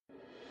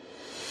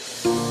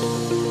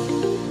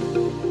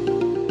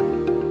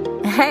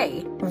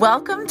Hey,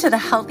 welcome to the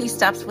Healthy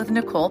Steps with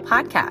Nicole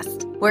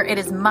podcast, where it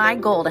is my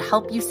goal to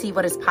help you see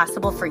what is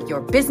possible for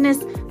your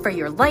business, for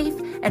your life,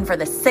 and for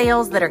the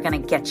sales that are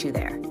going to get you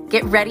there.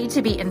 Get ready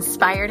to be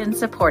inspired and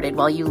supported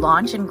while you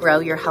launch and grow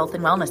your health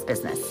and wellness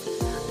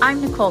business.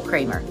 I'm Nicole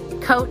Kramer,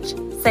 coach,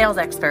 sales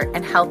expert,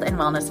 and health and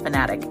wellness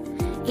fanatic.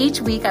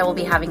 Each week, I will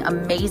be having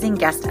amazing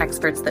guest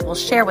experts that will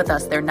share with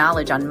us their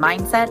knowledge on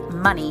mindset,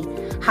 money,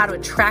 how to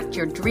attract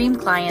your dream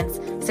clients,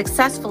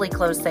 successfully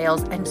close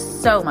sales, and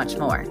so much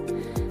more.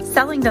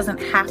 Selling doesn't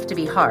have to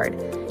be hard.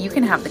 You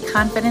can have the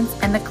confidence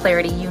and the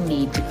clarity you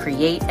need to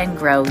create and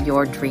grow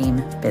your dream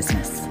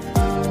business.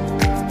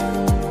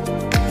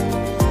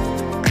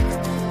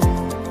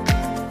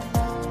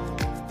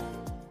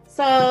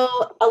 So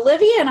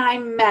Olivia and I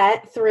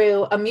met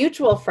through a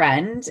mutual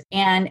friend,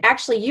 and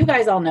actually you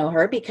guys all know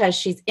her because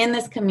she's in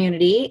this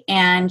community,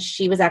 and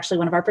she was actually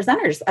one of our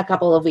presenters a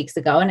couple of weeks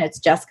ago, and it's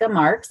Jessica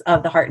Marks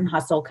of the Heart and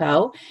Hustle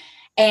Co.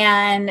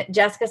 And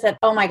Jessica said,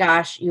 oh my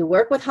gosh, you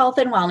work with health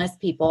and wellness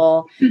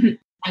people. Mm-hmm.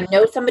 I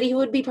know somebody who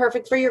would be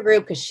perfect for your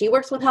group because she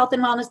works with health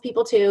and wellness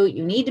people too.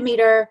 You need to meet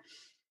her.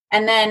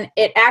 And then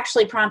it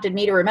actually prompted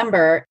me to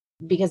remember,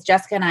 because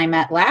Jessica and I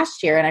met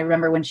last year, and I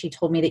remember when she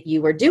told me that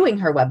you were doing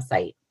her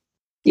website.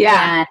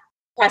 Yeah. And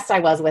impressed I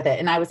was with it.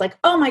 And I was like,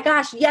 oh my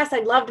gosh, yes,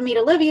 I'd love to meet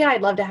Olivia.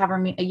 I'd love to have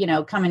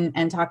her, come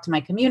and talk to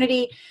my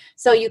community.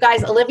 So you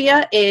guys,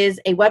 Olivia is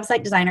a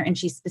website designer, and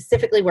she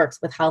specifically works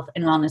with health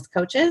and wellness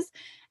coaches.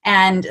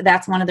 And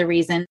that's one of the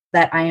reasons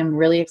that I am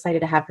really excited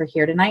to have her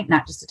here tonight,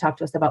 not just to talk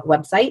to us about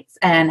websites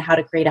and how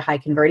to create a high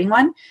converting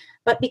one,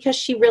 but because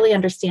she really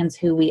understands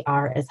who we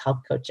are as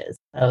health coaches.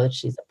 So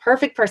she's a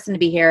perfect person to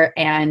be here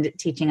and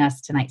teaching us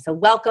tonight. So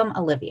welcome,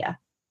 Olivia.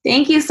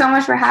 Thank you so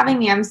much for having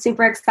me. I'm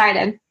super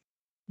excited.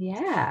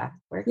 Yeah,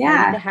 we're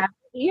excited to have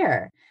you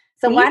here.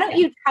 So why don't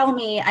you tell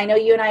me, I know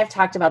you and I have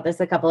talked about this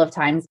a couple of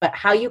times, but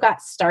how you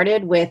got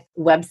started with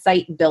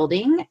website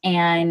building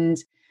and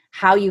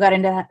how you got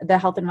into the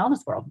health and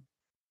wellness world.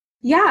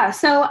 Yeah.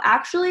 So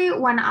actually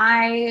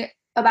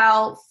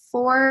about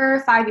 4 or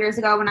 5 years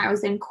ago when I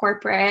was in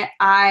corporate,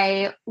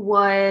 I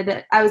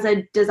was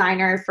a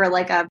designer for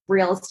like a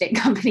real estate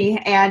company,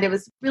 and it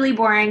was really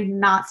boring,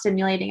 not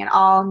stimulating at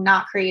all,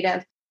 not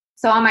creative.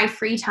 So on my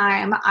free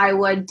time, I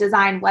would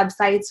design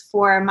websites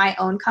for my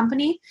own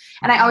company.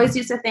 And I always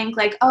used to think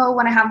like, oh,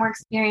 when I have more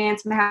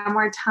experience, when I have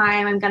more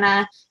time, I'm going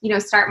to,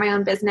 start my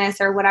own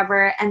business or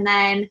whatever. And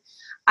then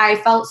I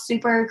felt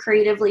super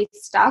creatively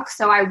stuck.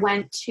 So I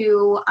went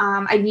to,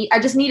 I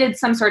just needed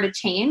some sort of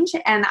change.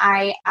 And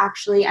I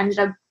actually ended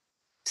up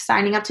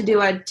signing up to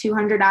do a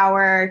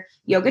 200-hour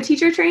yoga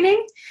teacher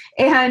training.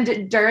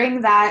 And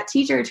during that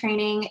teacher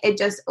training, it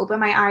just opened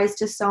my eyes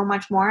to so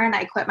much more. And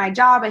I quit my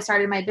job. I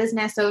started my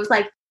business. So it was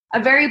like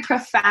a very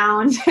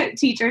profound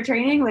teacher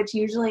training, which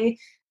usually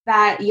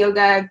that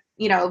yoga,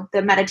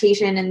 the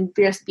meditation and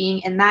just being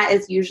in that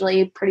is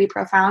usually pretty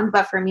profound.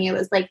 But for me, it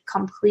was like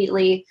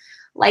completely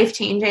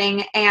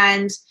life-changing.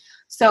 And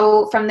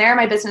so from there,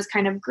 my business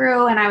kind of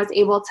grew, and I was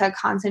able to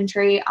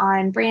concentrate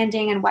on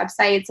branding and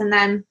websites. And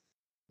then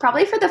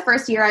probably for the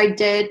first year, I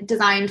did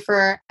design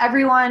for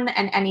everyone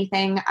and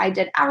anything. I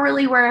did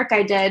hourly work.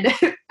 I did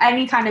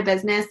any kind of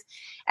business.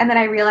 And then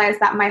I realized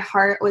that my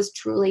heart was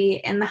truly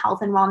in the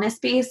health and wellness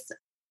space,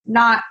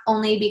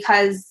 mostly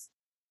because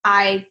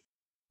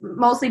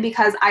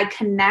I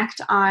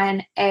connect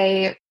on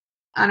a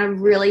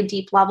really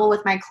deep level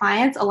with my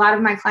clients. A lot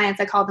of my clients,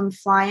 I call them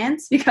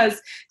flyants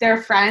because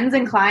they're friends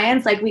and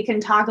clients. Like we can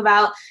talk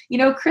about,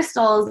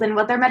 crystals and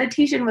what their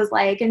meditation was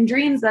like and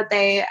dreams that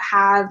they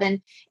have and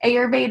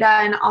Ayurveda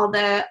and all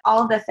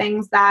the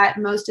things that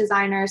most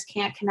designers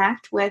can't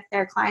connect with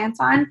their clients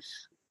on.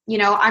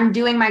 I'm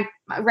doing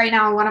right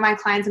now, one of my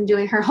clients, I'm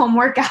doing her home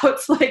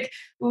workouts.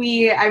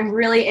 I'm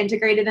really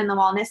integrated in the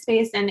wellness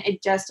space, and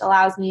it just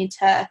allows me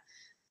to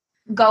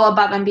go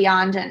above and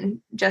beyond and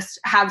just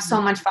have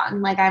so much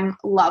fun. Like I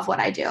love what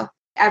I do.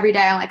 Every day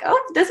I'm like,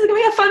 oh, this is gonna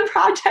be a fun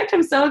project.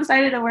 I'm so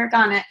excited to work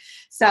on it.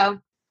 So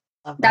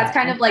that's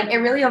kind of like, it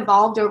really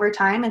evolved over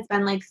time. It's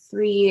been like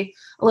a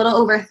little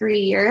over 3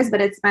 years,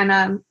 but it's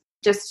been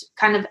just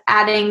kind of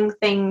adding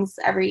things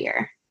every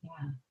year.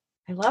 Yeah.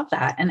 I love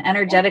that. And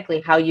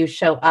energetically, how you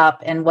show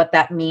up and what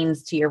that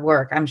means to your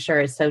work, I'm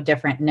sure is so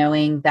different,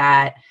 knowing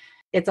that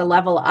it's a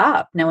level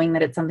up, knowing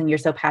that it's something you're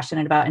so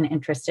passionate about and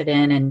interested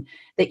in, and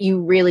that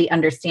you really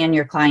understand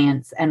your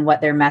clients and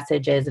what their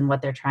message is and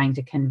what they're trying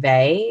to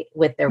convey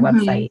with their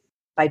website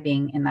by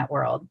being in that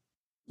world.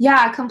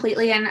 Yeah,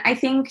 completely. And I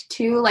think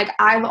too, like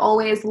I've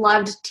always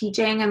loved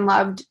teaching and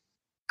loved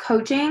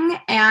coaching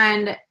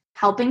and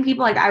helping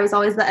people. Like I was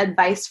always the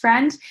advice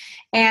friend,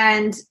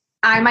 and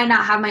I might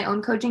not have my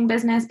own coaching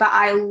business, but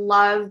I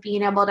love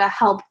being able to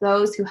help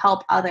those who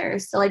help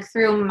others. So like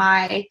through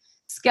my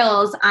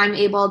skills, I'm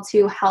able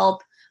to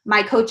help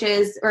my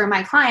coaches or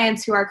my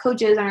clients who are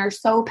coaches and are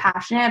so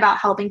passionate about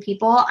helping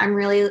people. I'm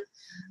really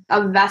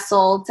a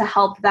vessel to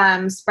help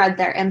them spread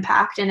their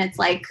impact. And it's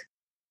like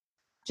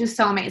just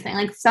so amazing.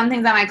 Like some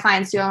things that my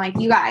clients do, I'm like,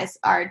 you guys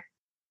are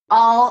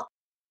all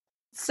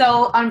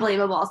so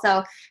unbelievable.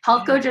 So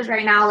health coaches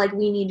right now, like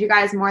we need you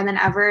guys more than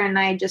ever. And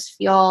I just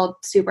feel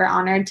super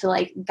honored to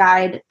like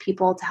guide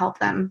people to help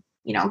them,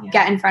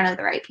 get in front of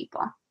the right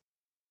people.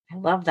 I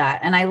love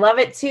that. And I love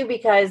it too,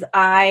 because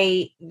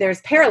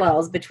there's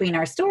parallels between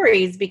our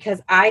stories,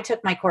 because I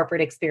took my corporate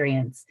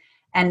experience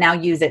and now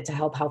use it to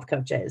help health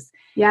coaches.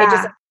 Yeah. It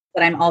just,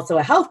 but I'm also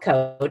a health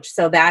coach.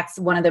 So that's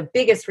one of the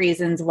biggest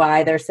reasons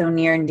why they're so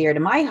near and dear to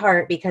my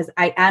heart, because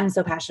I am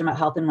so passionate about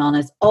health and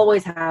wellness,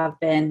 always have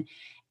been.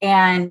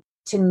 And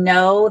to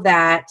know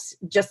that,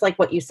 just like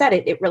what you said,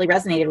 it really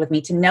resonated with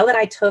me, to know that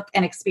I took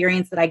an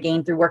experience that I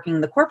gained through working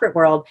in the corporate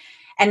world,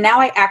 and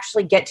now I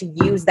actually get to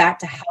use that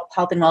to help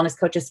health and wellness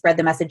coaches spread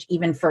the message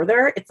even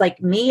further. It's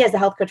like me as a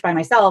health coach by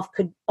myself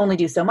could only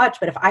do so much,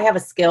 but if I have a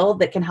skill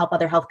that can help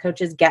other health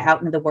coaches get out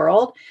into the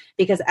world,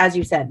 because as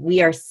you said,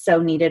 we are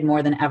so needed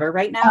more than ever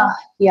right now.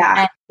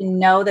 Yeah. And to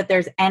know that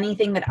there's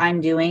anything that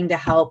I'm doing to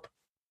help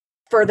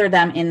further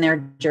them in their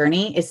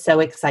journey is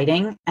so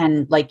exciting.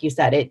 And like you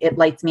said, it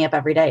lights me up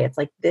every day. It's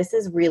like, this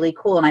is really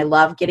cool. And I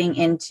love getting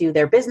into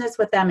their business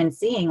with them and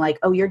seeing like,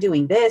 oh, you're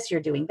doing this,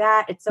 you're doing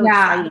that. It's so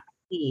exciting to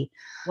see.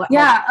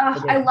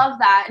 I love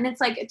that. And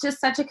it's like, it's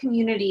just such a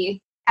community.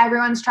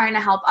 Everyone's trying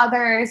to help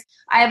others.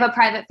 I have a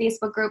private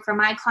Facebook group for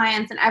my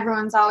clients, and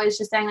everyone's always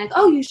just saying like,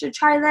 oh, you should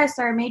try this,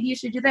 or maybe you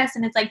should do this.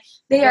 And it's like,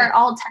 they are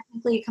all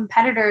technically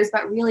competitors,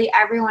 but really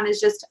everyone is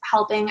just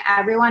helping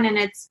everyone.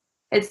 And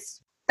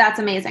that's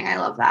amazing. I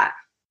love that.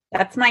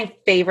 That's my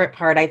favorite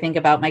part, I think,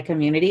 about my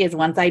community is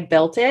once I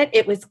built it,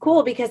 it was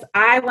cool because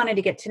I wanted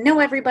to get to know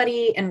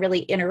everybody and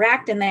really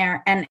interact in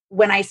there. And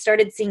when I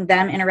started seeing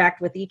them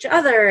interact with each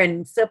other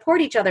and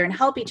support each other and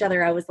help each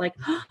other, I was like,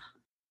 oh,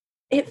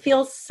 it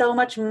feels so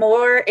much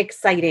more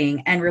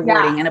exciting and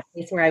rewarding and a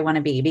place where I want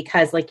to be,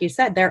 because like you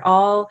said, they're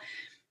all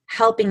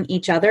helping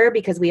each other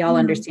because we all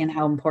understand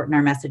how important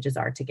our messages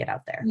are to get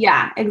out there.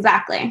 Yeah,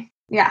 exactly.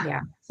 Yeah.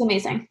 It's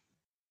amazing.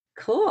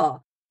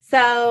 Cool.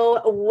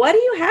 So what do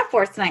you have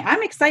for us tonight?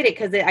 I'm excited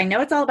because I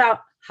know it's all about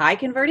high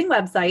converting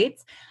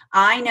websites.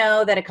 I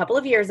know that a couple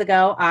of years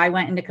ago, I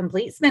went into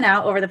complete spin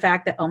out over the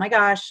fact that, oh my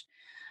gosh,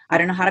 I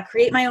don't know how to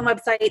create my own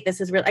website. This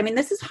is real. I mean,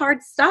 this is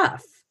hard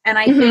stuff. And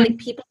I feel like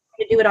people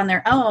need to do it on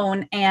their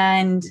own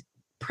and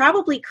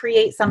probably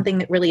create something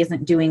that really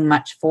isn't doing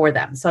much for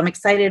them. So I'm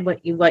excited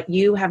what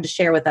you have to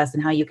share with us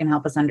and how you can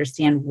help us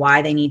understand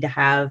why they need to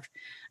have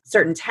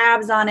certain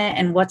tabs on it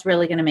and what's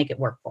really going to make it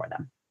work for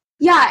them.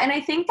 Yeah. And I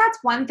think that's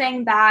one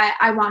thing that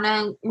I want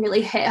to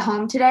really hit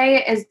home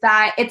today is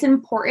that it's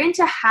important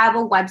to have a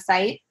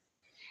website.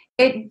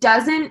 It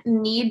doesn't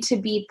need to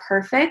be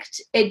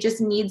perfect. It just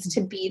needs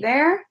to be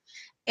there.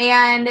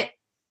 And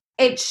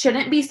it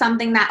shouldn't be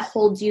something that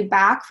holds you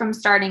back from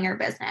starting your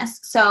business.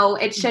 So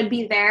it should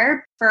be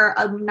there for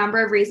a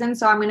number of reasons.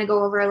 So I'm going to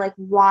go over like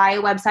why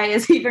a website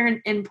is even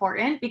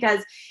important,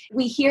 because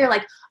we hear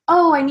like,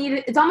 oh,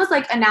 it's almost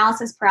like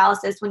analysis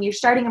paralysis. When you're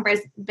starting a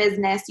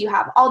business, you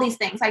have all these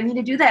things. I need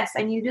to do this.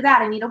 I need to do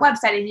that. I need a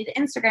website. I need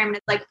an Instagram. And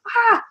it's like,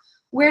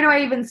 where do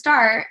I even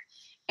start?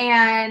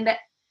 And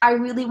I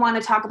really want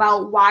to talk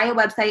about why a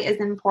website is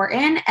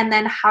important and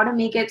then how to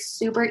make it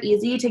super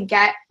easy to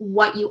get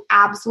what you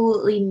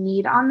absolutely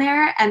need on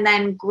there and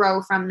then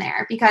grow from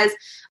there. Because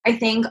I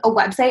think a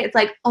website, it's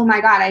like, oh my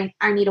God,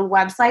 I need a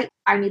website.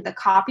 I need the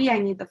copy. I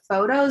need the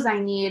photos. I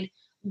need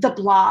the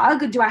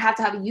blog. Do I have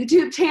to have a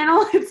YouTube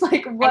channel? It's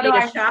like, what do I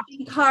need a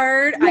shopping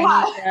cart?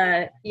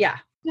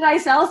 Did I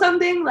sell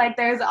something? Like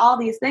there's all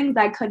these things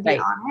that could be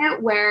on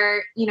it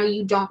where,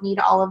 you don't need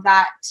all of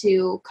that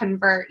to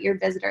convert your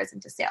visitors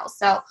into sales.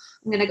 So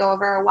I'm going to go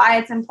over why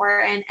it's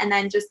important and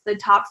then just the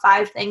top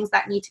 5 things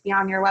that need to be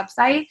on your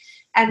website.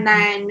 And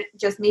then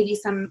just maybe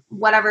some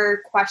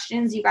whatever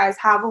questions you guys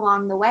have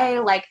along the way,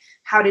 like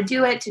how to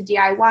do it, to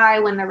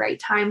DIY, when the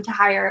right time to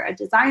hire a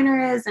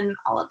designer is, and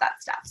all of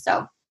that stuff.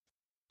 So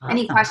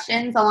any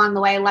questions along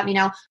the way, let me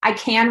know. I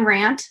can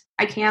rant.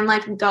 I can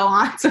go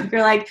on. So if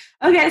you're like,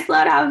 okay,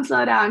 slow down,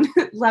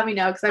 let me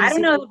know. Cause I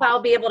don't know if I'll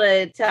be able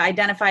to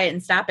identify it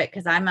and stop it.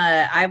 Cause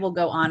I will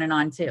go on and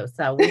on too.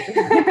 So we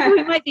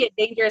might be a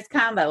dangerous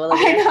combo.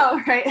 I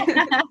know, right?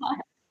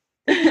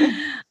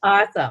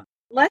 Awesome.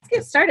 Let's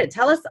get started.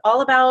 Tell us all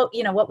about,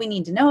 what we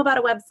need to know about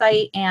a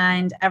website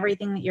and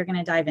everything that you're going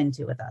to dive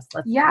into with us.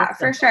 Let's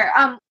for sure.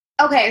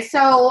 Okay.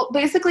 So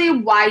basically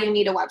why you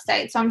need a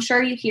website. So I'm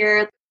sure you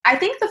hear, I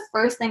think the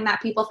first thing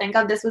that people think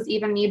of, this was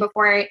even me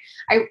before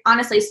I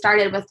honestly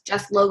started with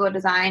just logo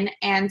design.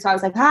 And so I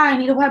was like, I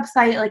need a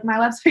website. Like my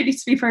website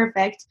needs to be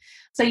perfect.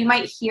 So you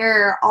might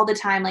hear all the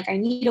time, like I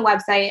need a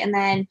website. And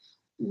then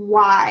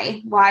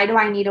why do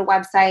I need a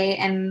website?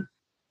 And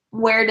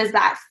where does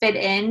that fit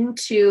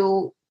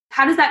into,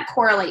 how does that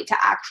correlate to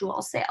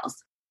actual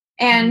sales?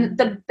 And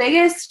the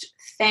biggest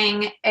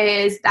thing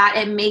is that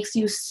it makes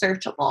you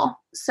searchable.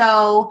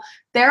 So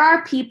there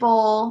are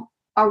people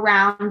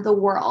around the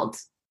world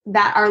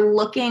that are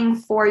looking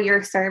for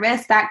your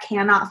service that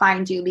cannot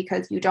find you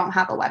because you don't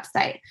have a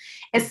website.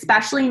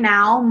 Especially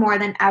now more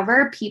than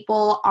ever,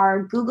 people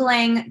are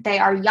Googling, they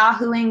are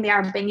Yahooing, they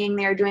are Binging,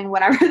 they are doing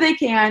whatever they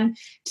can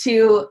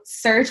to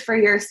search for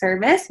your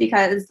service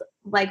because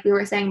like we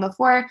were saying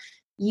before,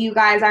 you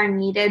guys are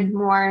needed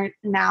more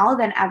now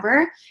than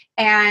ever.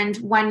 And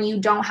when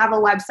you don't have a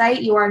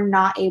website, you are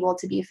not able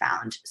to be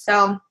found.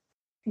 So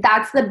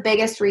that's the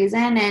biggest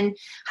reason. And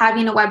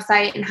having a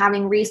website and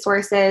having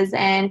resources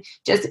and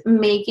just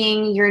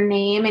making your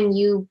name and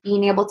you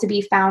being able to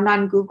be found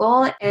on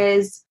Google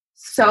is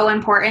so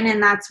important.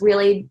 And that's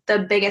really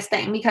the biggest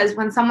thing, because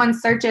when someone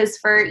searches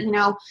for,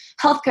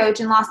 health coach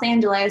in Los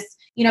Angeles,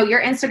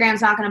 your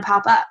Instagram's not going to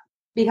pop up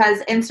because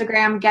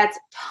Instagram gets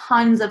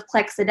tons of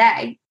clicks a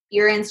day.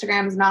 Your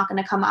Instagram is not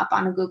going to come up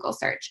on a Google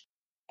search.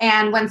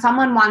 And when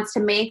someone wants to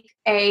make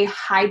a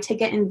high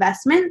ticket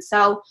investment,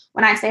 so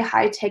when I say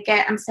high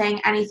ticket, I'm saying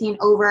anything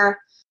over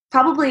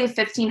probably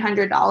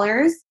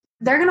 $1,500,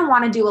 they're going to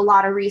want to do a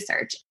lot of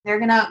research. They're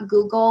going to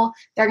Google,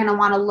 they're going to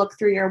want to look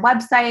through your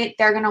website,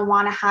 they're going to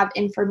want to have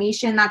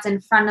information that's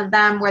in front of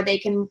them where they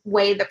can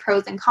weigh the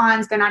pros and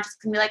cons. They're not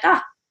just going to be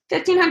like,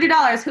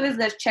 $1,500, who is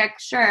this chick?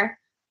 Sure,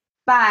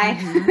 bye.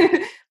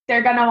 Mm-hmm.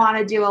 They're going to want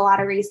to do a lot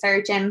of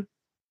research and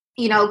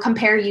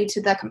compare you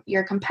to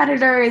your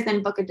competitors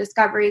and book a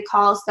discovery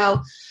call.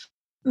 So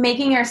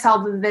making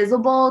yourself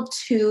visible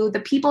to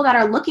the people that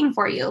are looking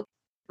for you.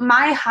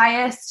 My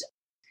highest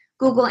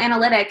Google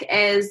analytic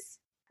is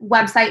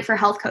website for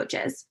health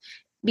coaches,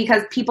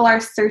 because people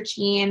are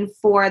searching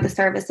for the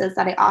services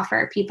that I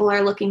offer. People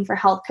are looking for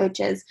health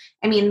coaches.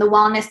 I mean, the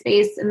wellness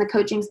space and the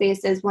coaching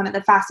space is one of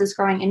the fastest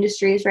growing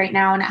industries right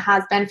now, and it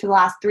has been for the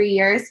last 3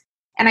 years.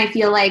 And I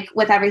feel like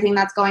with everything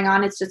that's going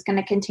on, it's just going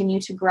to continue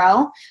to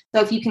grow.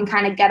 So if you can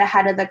kind of get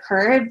ahead of the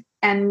curve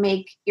and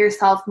make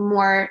yourself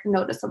more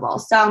noticeable.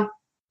 So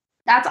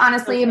that's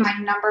honestly my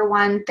number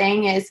one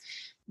thing, is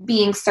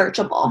being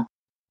searchable.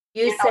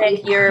 You said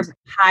your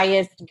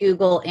highest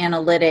Google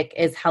analytic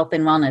is health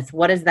and wellness.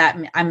 What does that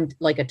mean? I'm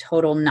like a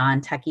total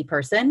non-techie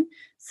person.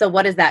 So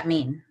what does that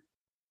mean?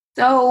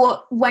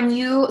 So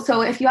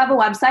if you have a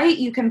website,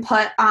 you can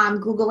put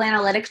Google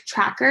Analytics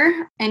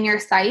tracker in your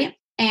site.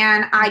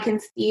 And I can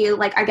see,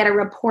 I get a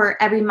report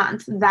every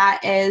month that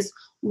is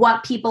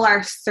what people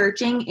are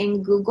searching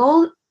in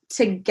Google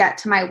to get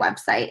to my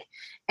website.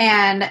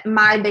 And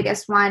my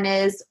biggest one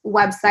is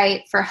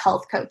website for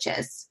health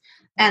coaches.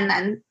 And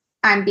then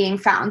I'm being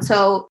found.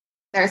 So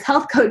there's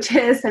health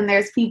coaches and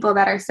there's people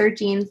that are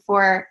searching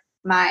for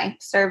my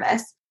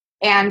service.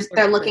 And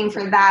they're looking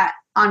for that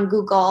on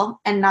Google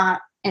and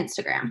not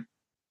Instagram.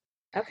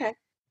 Okay.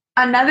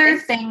 Another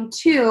thing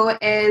too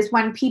is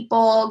when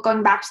people,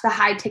 going back to the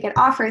high ticket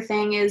offer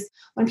thing, is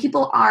when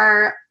people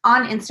are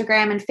on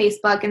Instagram and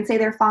Facebook and say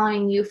they're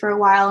following you for a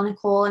while,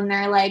 Nicole, and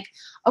they're like,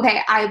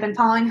 okay, I've been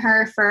following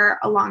her for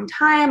a long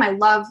time. I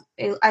love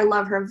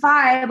her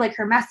vibe, like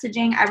her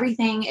messaging,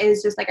 everything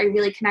is just like, I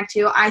really connect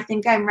to. I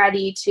think I'm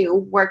ready to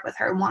work with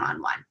her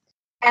one-on-one.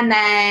 And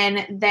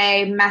then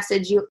they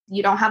message you.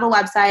 You don't have a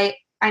website.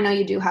 I know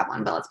you do have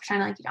one, but let's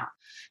pretend like you don't.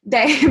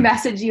 They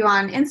message you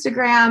on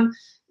Instagram.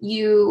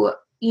 You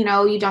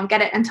don't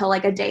get it until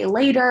like a day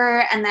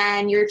later, and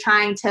then you're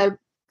trying to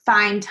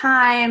find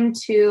time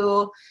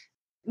to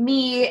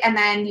meet, and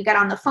then you get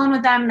on the phone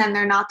with them, and then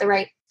they're not the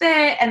right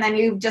fit, and then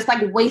you've just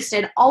like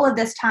wasted all of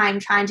this time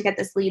trying to get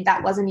this lead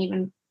that wasn't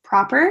even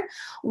proper.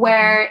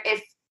 Where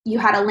if you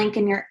had a link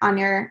on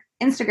your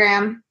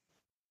Instagram,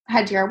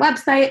 head to your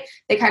website,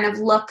 they kind of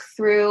look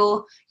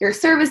through your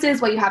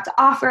services, what you have to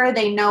offer.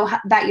 They know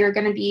that you're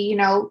going to be,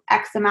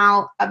 X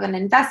amount of an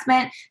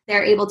investment.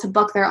 They're able to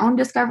book their own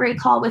discovery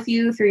call with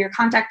you through your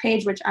contact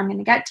page, which I'm going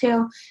to get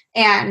to.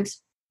 And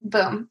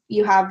boom,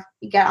 you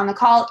get on the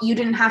call. You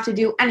didn't have to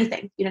do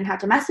anything. You didn't have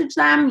to message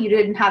them. You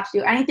didn't have to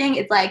do anything.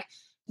 It's like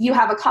you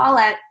have a call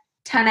at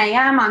 10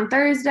 a.m. on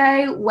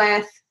Thursday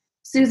with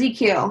Susie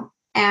Q,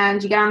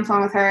 and you get on the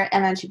phone with her,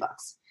 and then she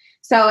books.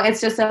 So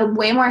it's just a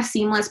way more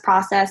seamless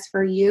process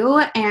for you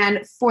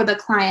and for the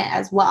client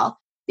as well.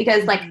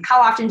 Because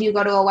how often do you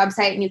go to a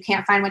website and you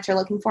can't find what you're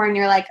looking for and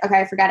you're like,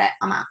 okay, forget it.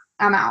 I'm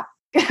out.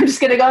 I'm just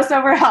going to go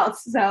somewhere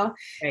else. So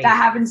That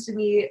happens to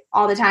me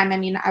all the time. I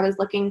mean, I was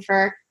looking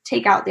for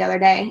takeout the other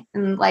day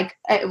and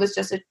it was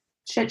just a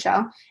shit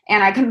show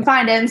and I couldn't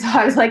find it. And so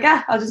I was like,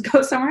 I'll just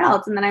go somewhere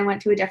else. And then I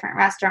went to a different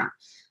restaurant.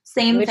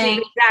 Which thing.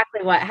 Is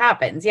exactly what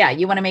happens. Yeah.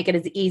 You want to make it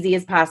as easy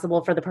as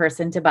possible for the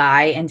person to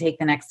buy and take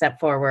the next step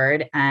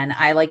forward. And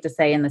I like to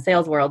say in the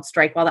sales world,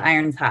 strike while the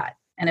iron's hot.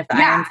 And if the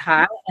iron's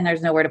hot and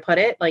there's nowhere to put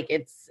it,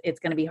 it's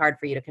going to be hard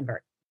for you to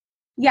convert.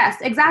 Yes,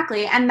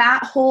 exactly. And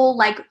that whole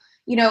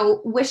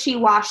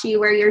wishy-washy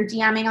where you're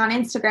DMing on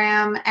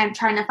Instagram and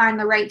trying to find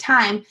the right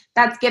time,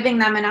 that's giving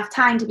them enough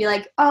time to be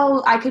like,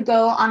 oh, I could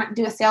go on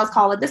do a sales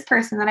call with this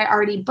person that I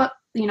already booked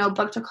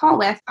a call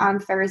with on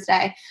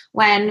Thursday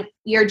when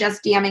you're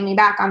just DMing me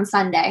back on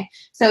Sunday.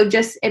 So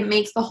it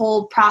makes the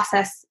whole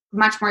process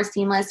much more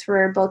seamless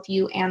for both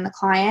you and the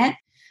client.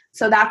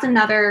 So that's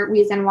another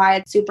reason why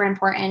it's super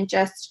important,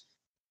 just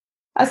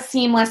a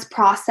seamless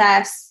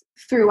process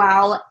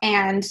throughout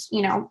and,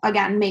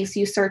 again, makes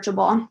you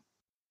searchable.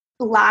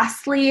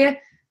 Lastly,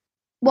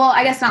 well,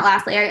 I guess not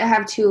lastly, I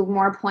have two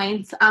more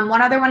points.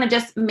 One other one, it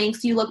just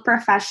makes you look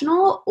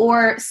professional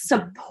or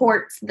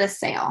supports the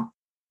sale.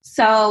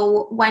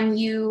 So when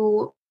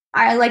you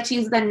I like to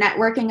use the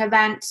networking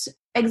event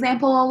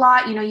example a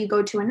lot. You know, you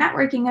go to a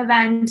networking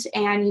event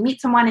and you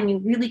meet someone and you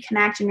really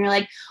connect and you're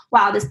like,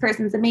 wow, this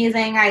person's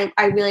amazing. I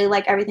really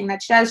like everything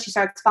that she does. She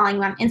starts following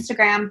you on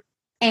Instagram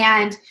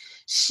and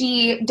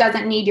she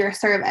doesn't need your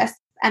service.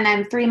 And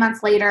then 3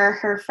 months later,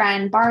 her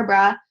friend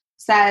Barbara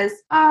says,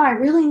 oh, I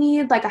really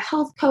need like a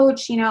health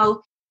coach. You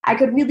know, I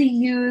could really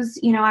use,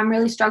 you know, I'm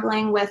really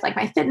struggling with like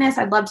my fitness.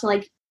 I'd love to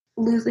like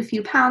lose a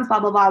few pounds, blah,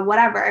 blah, blah,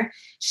 whatever.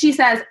 She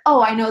says,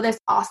 oh, I know this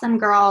awesome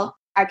girl.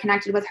 I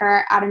connected with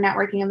her at a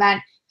networking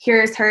event.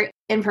 Here's her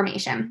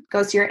information.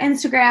 Goes to your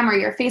Instagram or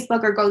your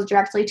Facebook or goes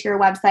directly to your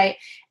website.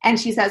 And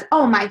she says,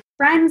 oh, my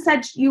friend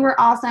said you were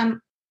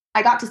awesome.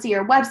 I got to see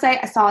your website.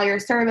 I saw your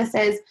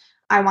services.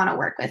 I want to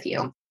work with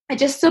you. It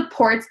just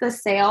supports the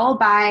sale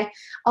by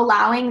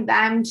allowing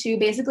them to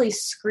basically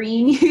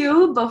screen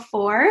you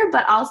before,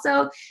 but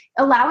also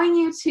allowing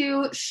you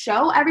to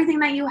show everything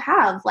that you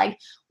have, like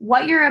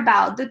what you're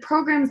about, the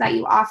programs that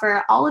you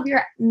offer, all of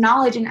your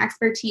knowledge and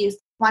expertise.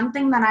 One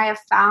thing that I have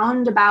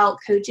found about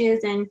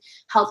coaches and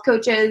health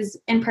coaches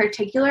in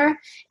particular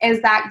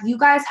is that you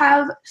guys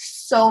have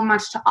so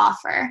much to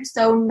offer.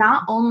 So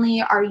not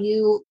only are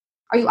you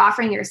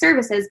offering your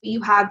services, but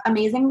you have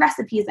amazing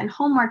recipes and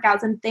home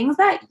workouts and things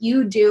that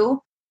you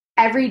do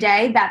every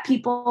day that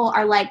people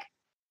are like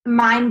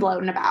mind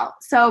blown about.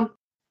 So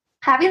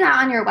having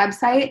that on your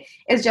website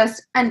is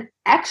just an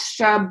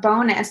extra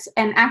bonus,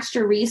 an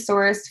extra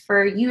resource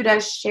for you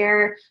to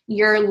share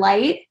your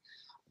light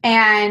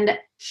and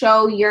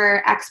show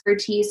your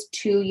expertise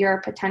to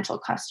your potential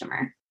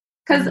customer.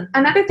 Because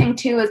another thing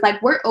too is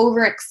like we're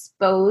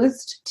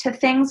overexposed to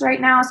things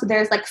right now. So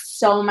there's like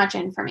so much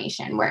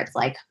information where it's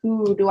like,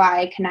 who do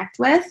I connect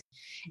with?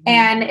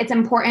 And it's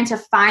important to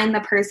find the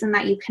person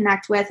that you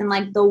connect with and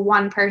like the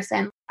one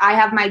person. I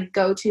have my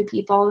go-to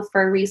people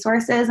for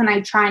resources and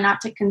I try not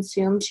to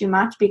consume too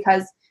much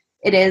because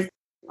it is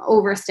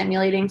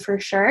overstimulating for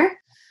sure.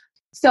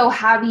 So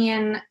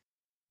having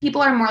people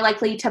are more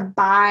likely to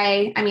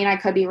buy, I mean, I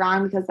could be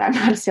wrong because I'm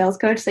not a sales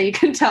coach, so you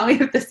can tell me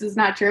if this is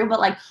not true, but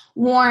like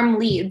warm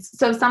leads.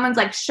 So if someone's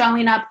like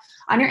showing up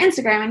on your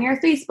Instagram and your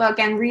Facebook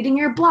and reading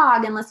your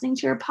blog and listening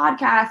to your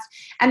podcast,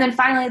 and then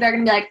finally they're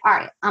going to be like, all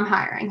right, I'm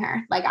hiring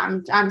her. Like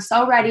I'm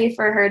so ready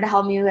for her to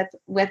help me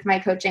with my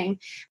coaching.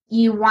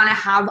 You want to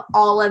have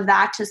all of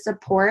that to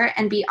support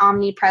and be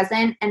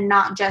omnipresent and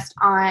not just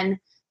on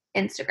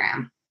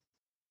Instagram.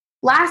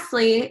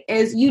 Lastly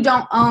is you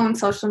don't own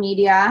social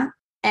media.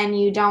 And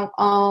you don't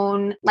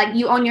own, like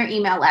you own your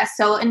email list.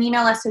 So an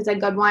email list is a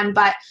good one,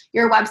 but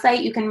your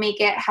website, you can make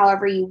it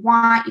however you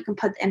want. You can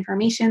put the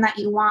information that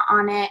you want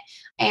on it.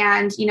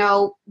 And, you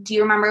know, do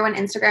you remember when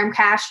Instagram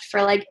crashed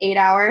for like 8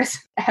 hours?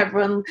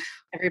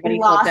 Everybody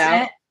lost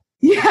it.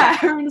 Yeah,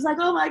 everyone's like,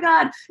 oh my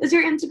God, is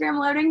your Instagram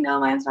loading? No,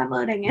 mine's not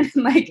loading. And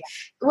like,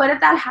 what if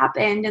that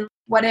happened? And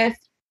what if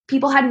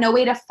people had no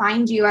way to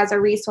find you as a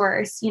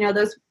resource? You know,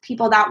 those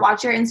people that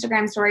watch your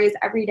Instagram stories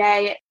every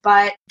day,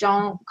 but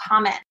don't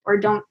comment or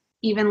don't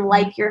even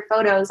like your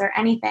photos or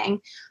anything.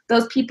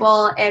 Those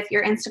people, if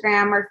your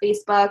Instagram or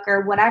Facebook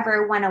or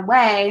whatever went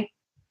away,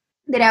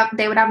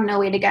 they would have no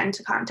way to get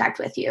into contact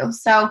with you.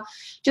 So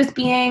just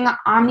being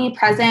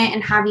omnipresent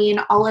and having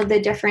all of the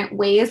different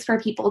ways for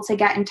people to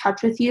get in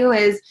touch with you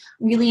is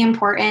really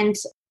important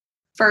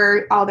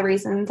for all the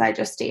reasons I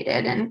just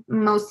stated. And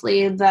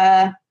mostly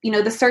the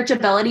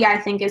searchability I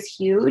think is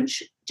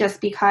huge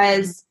just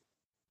because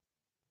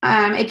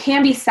it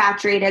can be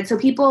saturated. So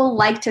people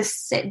like to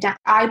sit down.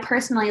 I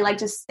personally like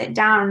to sit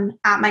down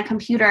at my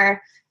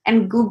computer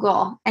and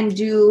Google and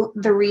do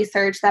the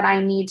research that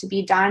I need to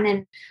be done.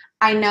 And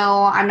I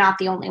know I'm not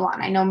the only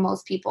one. I know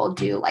most people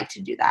do like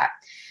to do that.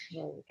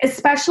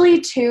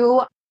 Especially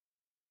too,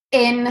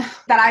 in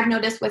that I've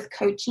noticed with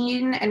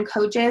coaching and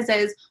coaches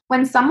is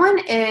when someone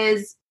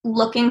is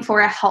looking for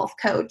a health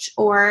coach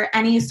or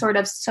any sort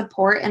of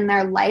support in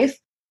their life,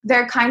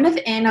 they're kind of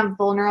in a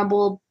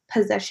vulnerable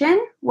position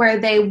where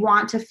they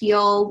want to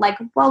feel like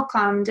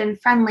welcomed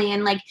and friendly.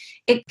 And like,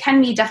 it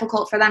can be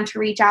difficult for them to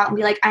reach out and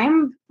be like,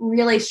 I'm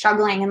really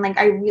struggling and like,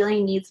 I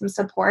really need some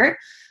support.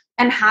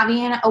 And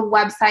having a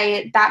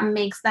website that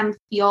makes them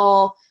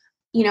feel,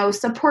 you know,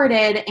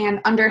 supported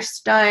and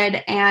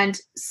understood and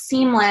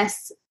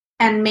seamless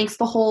and makes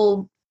the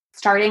whole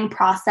starting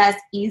process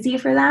easy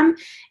for them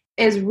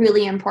is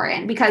really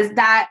important, because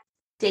that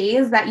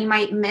days that you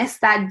might miss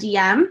that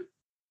DM,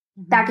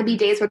 that could be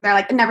days where they're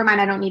like, never mind,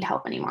 I don't need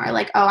help anymore.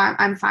 Like, oh,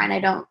 I'm fine. I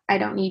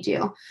don't need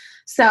you.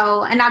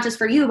 So, and not just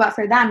for you, but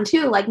for them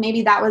too. Like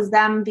maybe that was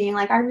them being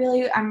like,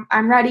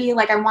 I'm ready.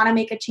 Like I want to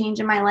make a change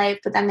in my life,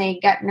 but then they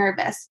get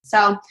nervous.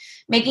 So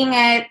making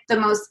it the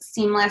most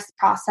seamless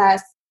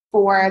process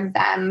for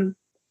them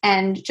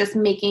and just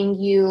making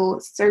you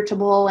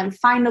searchable and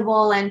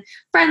findable and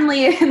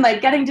friendly and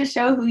like getting to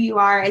show who you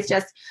are is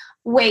just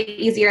way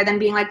easier than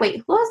being like,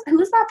 wait,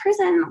 who's that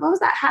person? What was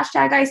that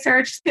hashtag I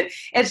searched?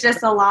 It's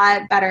just a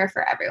lot better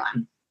for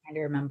everyone. I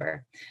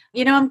remember.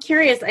 You know, I'm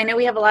curious. I know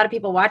we have a lot of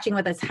people watching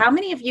with us. How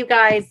many of you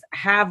guys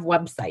have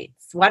websites?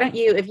 Why don't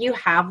you, if you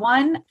have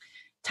one,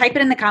 type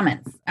it in the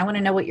comments. I want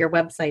to know what your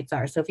websites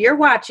are. So if you're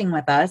watching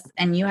with us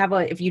and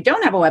if you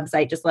don't have a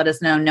website, just let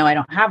us know. No, I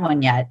don't have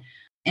one yet.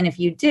 And if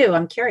you do,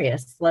 I'm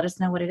curious. Let us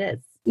know what it is.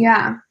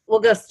 Yeah. We'll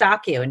go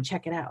stalk you and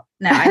check it out.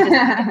 No, I just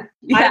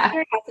out of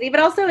curiosity, but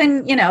also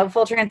in,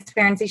 full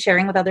transparency,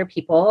 sharing with other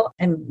people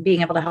and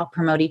being able to help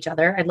promote each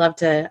other. I'd love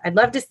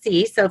to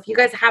see. So if you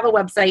guys have a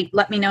website,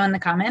 let me know in the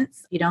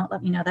comments. If you don't,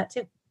 let me know that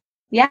too.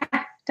 Yeah,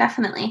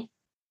 definitely.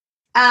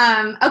 Okay.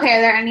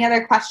 Are there any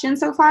other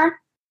questions so far?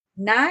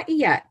 Not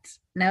yet.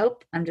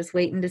 Nope. I'm just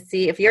waiting to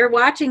see. If you're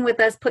watching with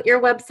us, put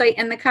your website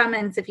in the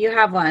comments if you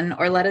have one,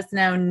 or let us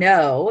know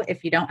no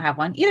if you don't have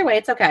one. Either way,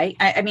 it's okay.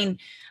 I mean,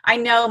 I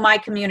know my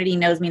community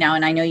knows me now,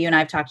 and I know you and I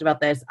have talked about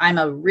this. I'm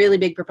a really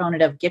big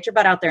proponent of get your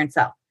butt out there and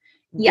sell.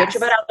 Yes. Get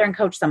your butt out there and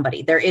coach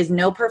somebody. There is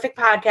no perfect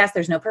podcast.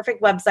 There's no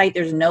perfect website.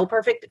 There's no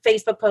perfect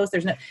Facebook post.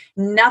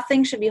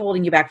 Nothing should be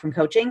holding you back from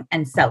coaching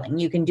and selling.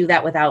 You can do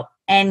that without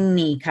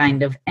any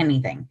kind of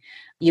anything.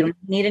 You don't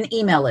need an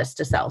email list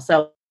to sell.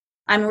 So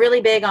I'm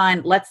really big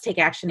on let's take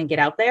action and get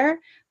out there.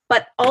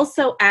 But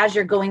also, as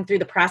you're going through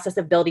the process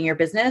of building your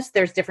business,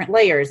 there's different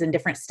layers and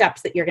different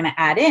steps that you're going to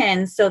add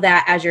in so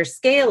that as you're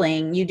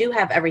scaling, you do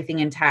have everything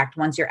intact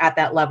once you're at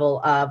that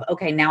level of,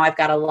 okay, now I've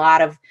got a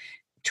lot of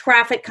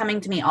traffic coming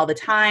to me all the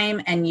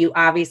time. And you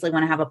obviously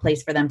want to have a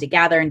place for them to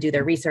gather and do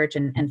their research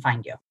and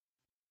find you.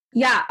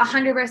 Yeah,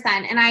 100%.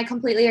 And I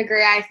completely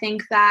agree. I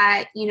think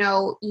that,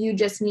 you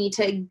just need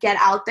to get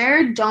out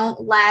there. Don't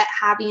let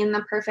having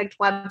the perfect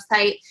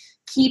website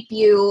keep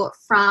you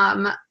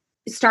from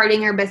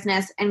starting your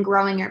business and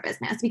growing your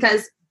business.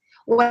 Because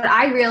what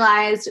I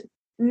realized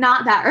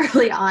not that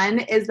early on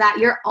is that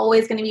you're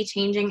always going to be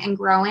changing and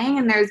growing,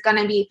 and there's going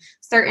to be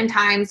certain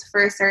times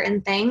for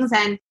certain things.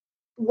 And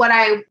what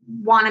I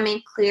want to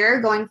make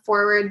clear going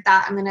forward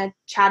that I'm going to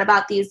chat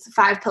about these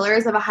 5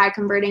 pillars of a high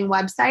converting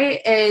website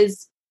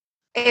is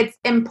it's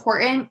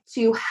important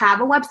to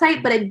have a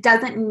website, but it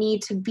doesn't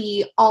need to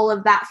be all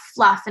of that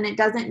fluff. And it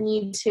doesn't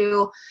need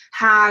to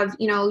have,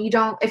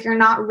 if you're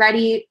not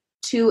ready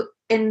to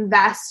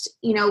invest,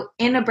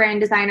 in a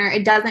brand designer,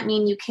 it doesn't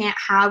mean you can't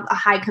have a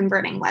high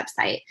converting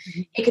website.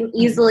 Mm-hmm. It can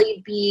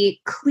easily be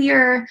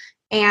clear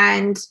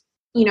and,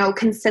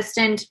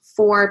 consistent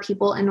for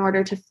people in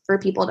order for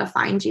people to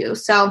find you.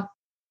 So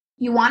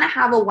you want to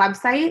have a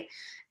website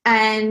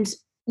and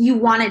you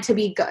want it to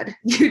be good.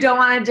 You don't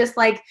want to just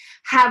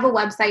have a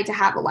website to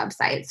have a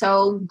website.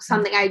 So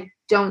something I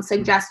don't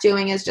suggest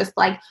doing is just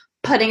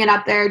putting it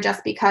up there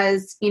just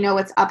because,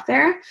 it's up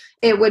there.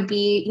 It would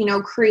be,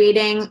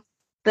 creating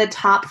the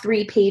top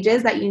 3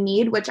 pages that you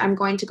need, which I'm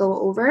going to go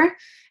over,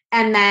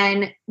 and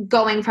then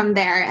going from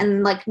there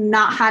and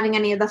not having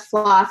any of the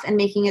fluff and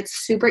making it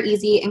super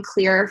easy and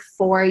clear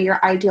for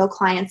your ideal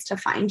clients to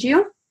find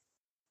you.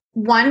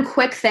 One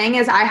quick thing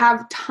is I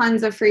have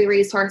tons of free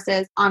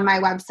resources on my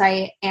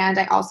website, and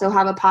I also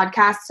have a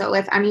podcast. So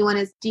if anyone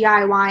is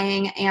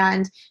DIYing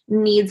and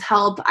needs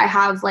help, I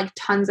have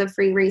tons of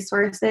free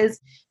resources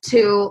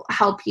to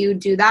help you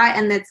do that.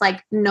 And it's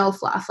no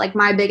fluff.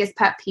 My biggest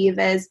pet peeve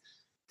is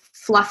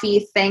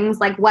fluffy things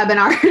like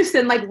webinars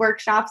and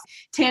workshops.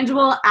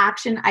 Tangible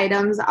action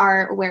items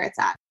are where it's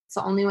at. It's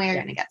the only way you're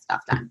going to get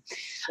stuff done.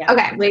 Yeah.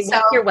 Okay. Wait,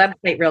 what's your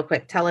website real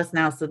quick? Tell us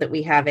now so that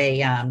we have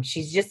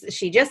she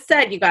just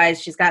said, you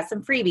guys, she's got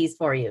some freebies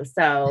for you.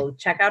 So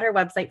check out her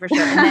website for sure.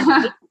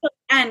 And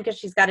then because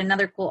she's got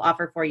another cool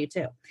offer for you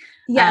too.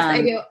 Yes,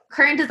 I do.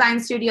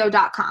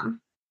 currentdesignstudio.com.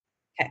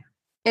 Okay.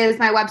 Is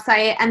my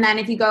website. And then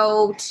if you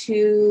go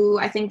to,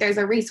 I think there's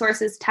a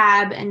resources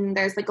tab and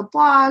there's a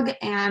blog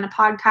and a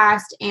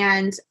podcast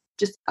and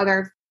just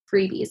other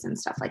freebies and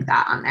stuff like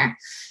that on there.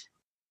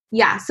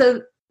 Yeah.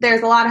 So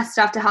there's a lot of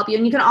stuff to help you.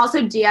 And you can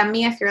also DM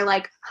me if you're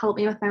help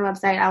me with my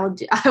website.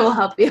 I will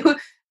help you.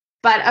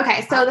 But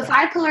okay. So the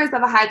 5 pillars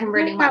of a high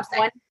converting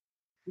website.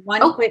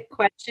 One quick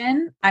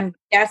question. I'm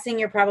guessing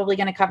you're probably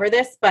going to cover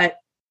this, but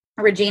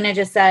Regina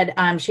just said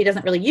she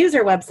doesn't really use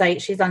her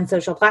website. She's on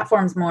social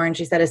platforms more. And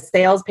she said a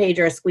sales page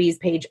or a squeeze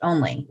page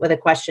only with a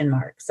question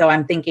mark. So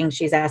I'm thinking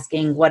she's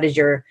asking, what is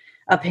your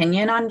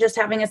opinion on just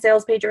having a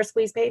sales page or a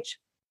squeeze page?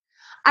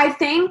 I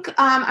think,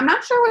 I'm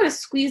not sure what a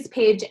squeeze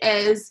page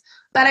is,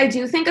 but I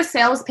do think a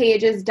sales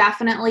page is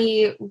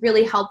definitely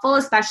really helpful,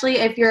 especially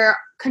if you're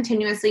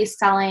continuously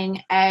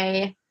selling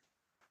the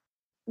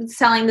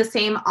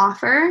same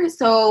offer.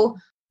 So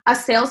a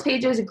sales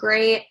page is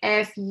great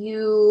if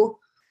you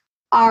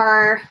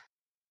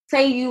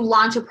say you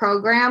launch a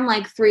program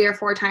 3 or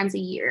 4 times a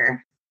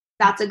year.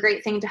 That's a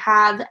great thing to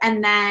have.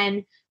 And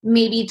then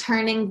maybe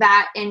turning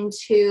that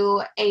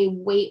into a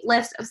wait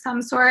list of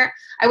some sort.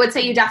 I would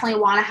say you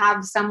definitely want to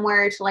have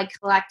somewhere to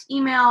collect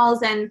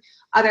emails and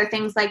other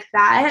things like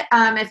that.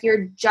 If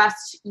you're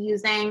just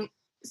using,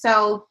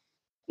 so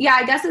yeah,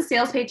 I guess a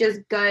sales page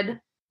is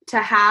good to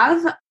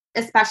have,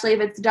 especially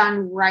if it's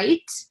done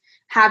right.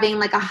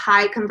 Having a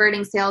high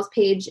converting sales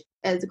page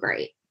is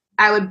great.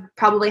 I would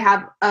probably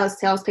have a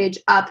sales page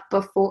up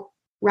before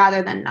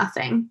rather than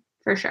nothing,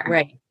 for sure.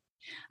 Right.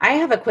 I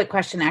have a quick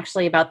question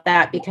actually about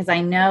that, because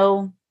I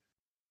know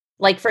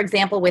Like, for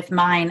example, with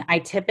mine, I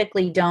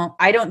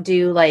don't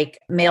do like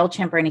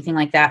MailChimp or anything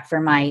like that for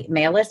my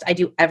mail list. I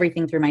do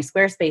everything through my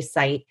Squarespace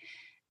site.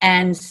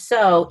 And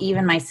so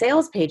even my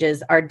sales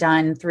pages are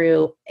done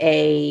through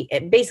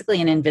basically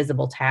an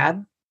invisible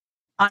tab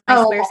on my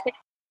Squarespace.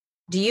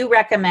 Do you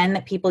recommend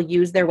that people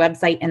use their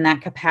website in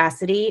that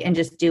capacity and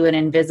just do an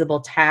invisible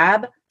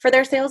tab for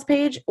their sales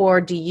page?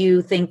 Or do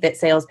you think that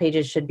sales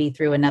pages should be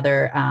through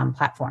another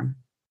platform?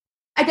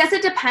 I guess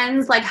it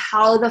depends like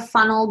how the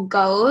funnel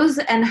goes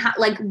and how,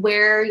 like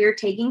where you're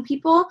taking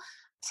people.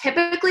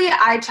 Typically,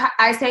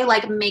 I say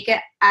like make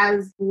it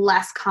as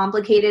less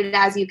complicated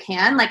as you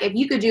can. Like if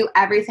you could do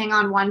everything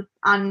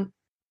on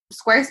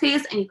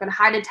Squarespace and you could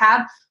hide a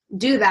tab,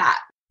 do that.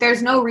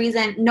 There's no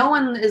reason, no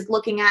one is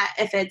looking at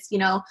if it's,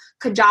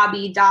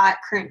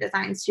 Kajabi.current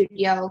design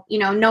studio,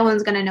 no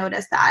one's going to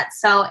notice that.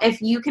 So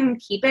if you can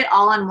keep it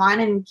all on one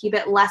and keep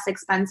it less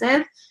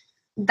expensive,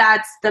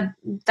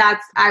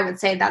 I would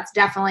say that's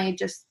definitely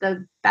just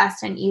the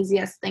best and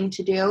easiest thing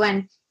to do.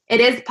 And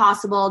it is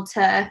possible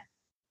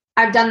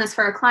I've done this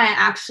for a client,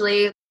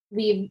 actually.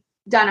 We've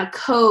done a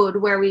code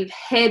where we've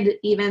hid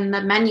even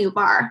the menu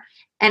bar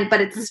but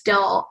it's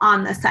still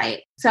on the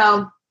site.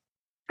 So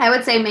I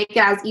would say make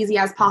it as easy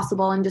as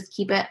possible and just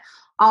keep it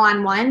all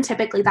on one.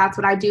 Typically, that's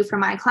what I do for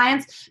my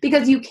clients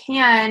because you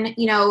can,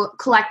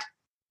 collect.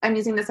 I'm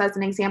using this as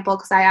an example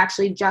because I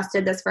actually just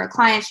did this for a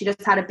client. She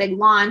just had a big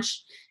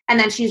launch and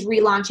then she's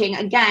relaunching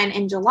again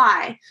in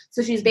July.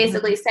 So she's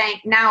basically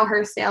saying now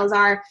her sales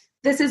are,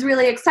 this is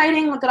really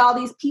exciting. Look at all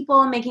these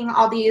people making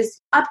all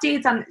these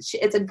updates on,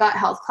 it's a gut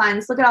health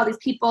cleanse. Look at all these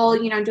people,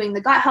 doing the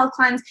gut health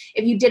cleanse.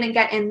 If you didn't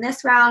get in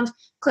this round,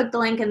 click the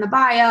link in the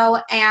bio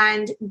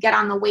and get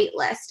on the wait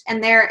list.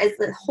 And there is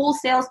the whole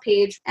sales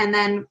page. And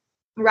then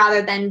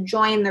rather than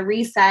join the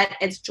reset,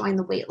 it's join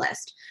the wait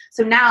list.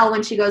 So now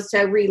when she goes to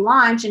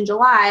relaunch in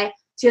July,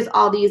 she has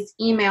all these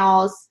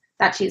emails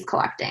that she's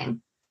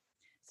collecting.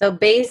 So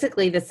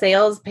basically the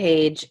sales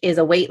page is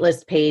a wait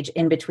list page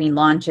in between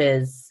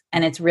launches.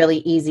 And it's really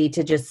easy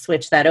to just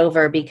switch that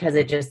over because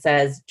it just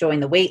says join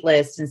the wait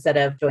list instead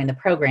of join the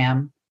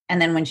program.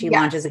 And then when she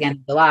launches again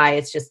in July,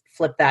 it's just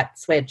flip that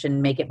switch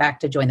and make it back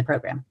to join the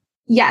program.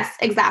 Yes,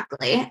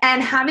 exactly.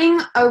 And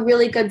having a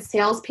really good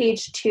sales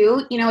page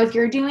too, if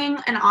you're doing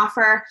an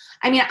offer,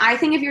 I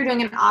think if you're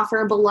doing an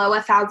offer below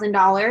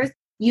 $1,000,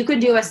 you could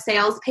do a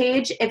sales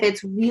page if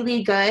it's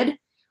really good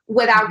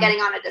without getting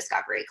on a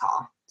discovery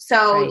call.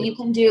 So you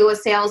can do a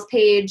sales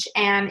page,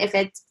 and if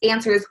it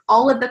answers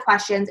all of the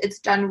questions, it's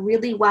done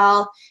really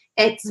well.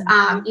 It's,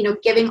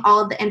 giving all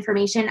of the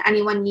information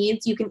anyone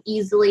needs. You can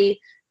easily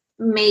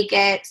make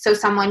it so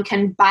someone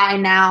can buy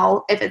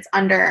now if it's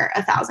under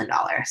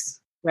 $1,000.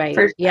 Right.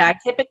 Yeah. I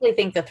typically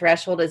think the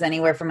threshold is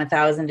anywhere from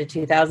 1,000 to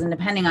 2,000,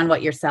 depending on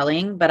what you're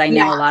selling. But I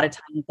know a lot of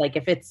times, like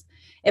if it's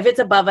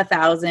above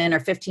 1,000 or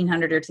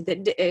 1,500 or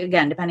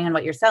again, depending on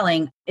what you're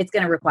selling, it's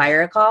going to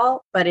require a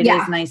call. But it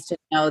is nice to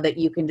know that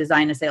you can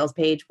design a sales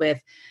page with,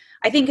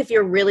 I think if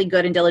you're really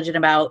good and diligent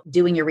about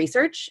doing your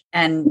research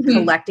and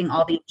collecting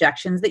all the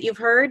objections that you've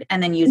heard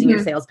and then using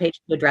your sales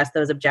page to address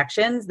those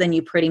objections, then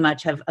you pretty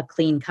much have a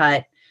clean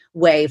cut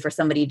way for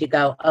somebody to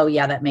go, oh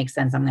yeah, that makes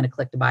sense. I'm going to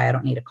click to buy. I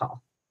don't need a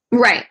call.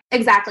 Right.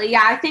 Exactly.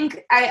 Yeah. I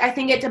think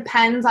it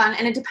depends on,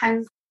 and it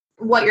depends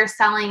what you're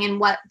selling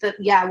and what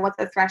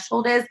the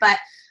threshold is. But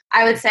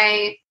I would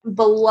say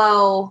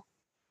below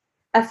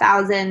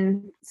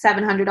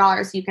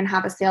 $1,700, you can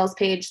have a sales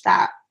page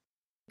that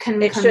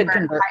should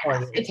convert for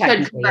you. It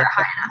should convert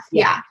high enough.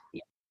 Yeah.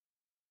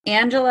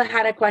 Angela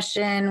had a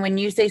question. When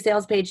you say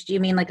sales page, do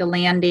you mean like a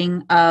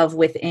landing of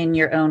within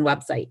your own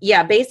website?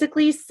 Yeah,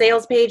 basically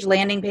sales page,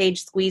 landing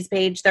page, squeeze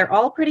page, they're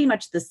all pretty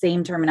much the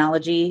same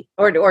terminology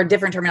or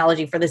different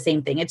terminology for the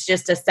same thing. It's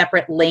just a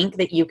separate link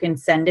that you can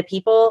send to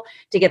people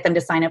to get them to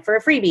sign up for a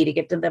freebie, to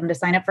get them to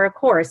sign up for a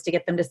course, to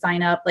get them to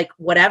sign up, like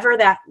whatever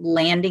that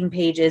landing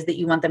page is that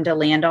you want them to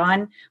land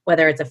on,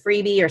 whether it's a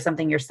freebie or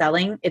something you're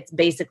selling, it's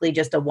basically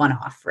just a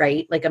one-off,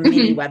 right? Like a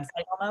mini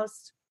website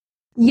almost.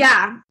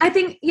 Yeah, I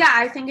think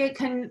it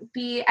can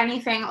be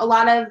anything. A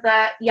lot of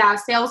the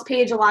sales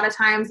page a lot of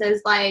times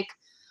is like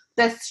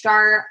the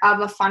start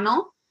of a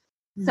funnel.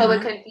 So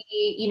it could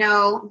be,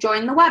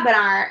 join the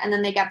webinar, and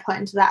then they get put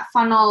into that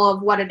funnel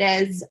of what it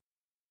is.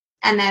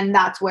 And then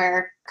that's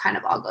where kind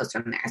of all goes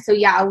from there. So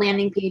a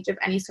landing page of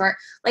any sort.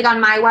 Like on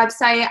my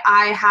website,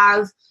 I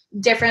have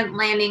different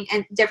landing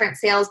and different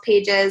sales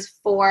pages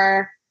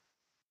for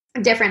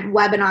different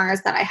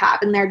webinars that I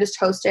have, and they're just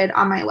hosted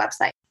on my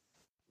website.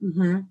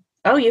 Mm-hmm.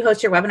 Oh, you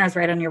host your webinars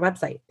right on your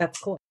website. That's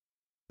cool.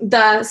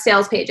 The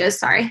sales pages,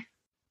 sorry.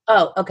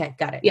 Oh, okay.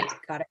 Got it. Yeah.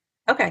 Got it.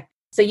 Okay.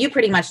 So you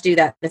pretty much do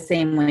that the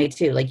same way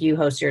too. Like you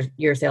host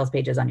your sales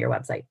pages on your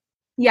website.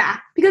 Yeah.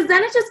 Because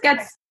then it just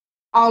gets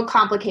all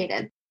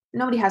complicated.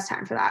 Nobody has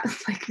time for that.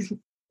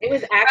 It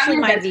was actually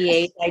my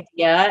VA's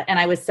idea. And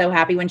I was so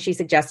happy when she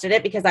suggested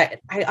it because I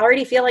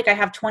already feel like I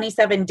have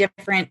 27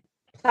 different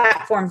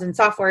platforms and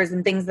softwares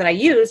and things that I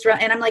use.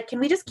 And I'm like, can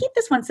we just keep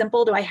this one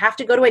simple? Do I have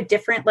to go to a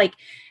different, like,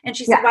 and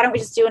she said, why don't we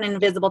just do an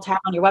invisible tab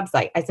on your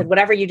website? I said,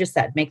 whatever you just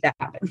said, make that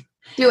happen.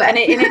 Do it. And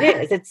it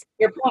is, it's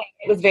your point.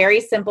 It was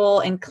very simple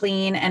and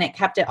clean, and it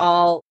kept it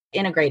all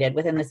integrated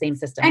within the same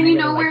system. And you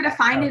know where to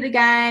find it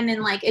again.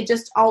 And like, it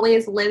just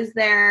always lives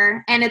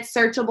there, and it's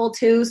searchable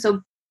too.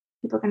 So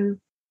people can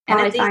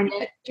find it. Turn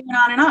it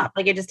on and off.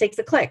 Like, it just takes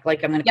a click.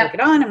 Like, I'm going to click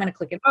it on, I'm going to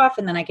click it off.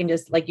 And then I can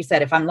just, like you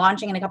said, if I'm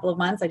launching in a couple of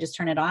months, I just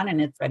turn it on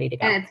and it's ready to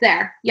go. And it's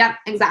there. Yep,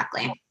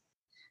 exactly.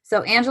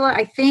 So Angela,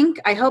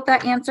 I hope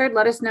that answered.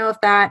 Let us know if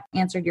that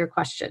answered your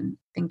question.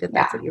 I think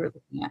that's what you were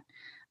looking at.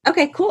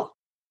 Okay, cool.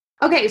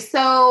 Okay.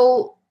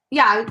 So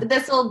yeah,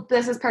 this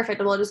is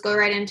perfect. We'll just go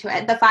right into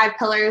it. The 5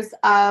 pillars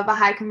of a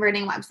high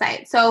converting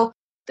website. So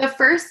the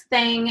first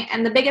thing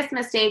and the biggest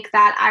mistake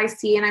that I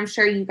see, and I'm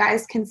sure you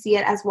guys can see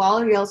it as well,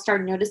 or you'll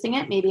start noticing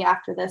it maybe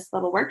after this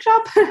little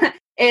workshop,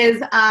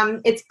 is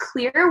it's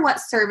clear what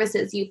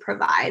services you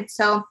provide.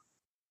 So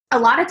a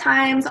lot of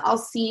times I'll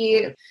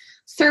see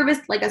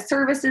like a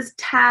services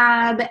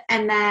tab,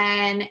 and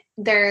then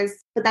there's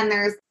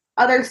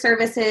other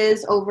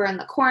services over in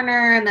the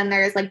corner, and then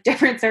there's like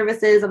different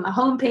services on the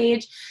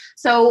homepage.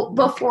 So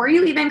before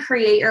you even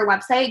create your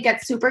website,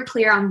 get super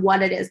clear on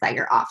what it is that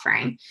you're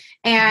offering.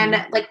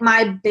 And like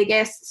the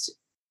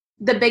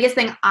biggest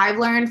thing I've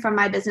learned from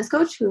my business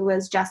coach, who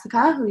was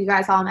Jessica, who you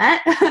guys all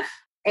met,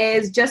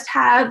 is just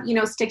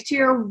stick to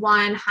your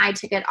one high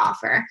ticket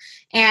offer.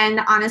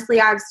 And honestly,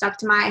 I've stuck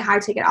to my high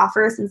ticket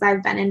offer since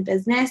I've been in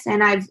business,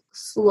 and I've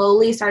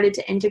slowly started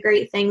to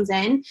integrate things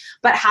in,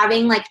 but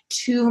having like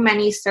too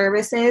many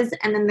services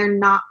and then they're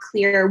not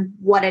clear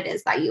what it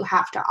is that you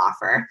have to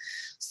offer.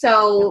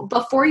 So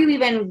before you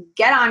even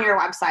get on your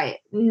website,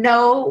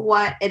 know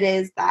what it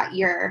is that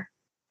you're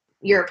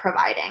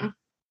providing.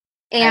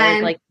 And I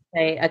would like to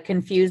say a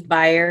confused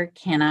buyer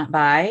cannot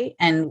buy,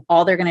 and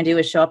all they're going to do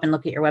is show up and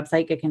look at your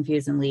website, get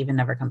confused, and leave and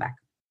never come back.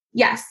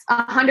 Yes,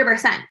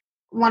 100%.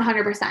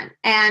 100%.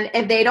 And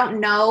if they don't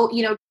know,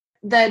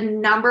 the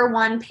number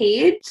one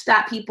page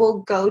that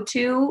people go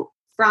to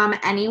from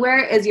anywhere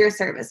is your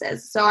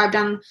services. So I've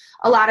done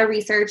a lot of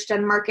research,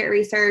 done market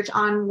research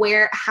on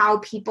how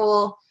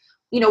people,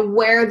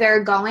 where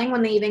they're going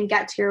when they even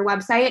get to your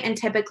website. And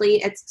typically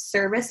it's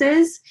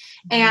services.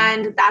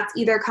 And that's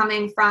either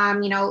coming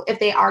from, if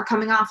they are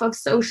coming off of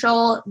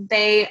social,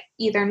 they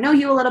either know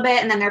you a little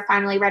bit and then they're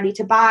finally ready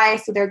to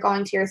buy. So they're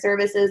going to your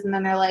services and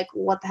then they're like,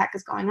 what the heck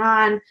is going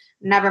on?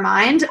 Never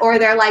mind. Or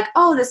they're like,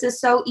 oh, this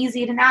is so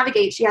easy to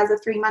navigate. She has a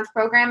 3-month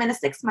program and a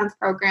 6-month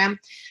program.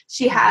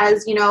 She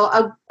has,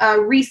 a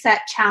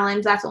reset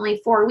challenge that's only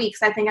 4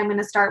 weeks. I think I'm going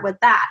to start with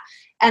that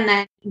and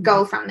then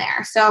go from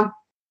there. So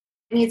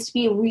it needs to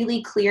be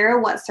really clear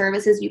what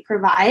services you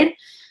provide.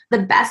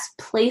 The best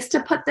place to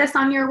put this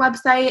on your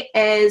website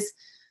is,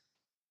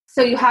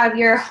 so you have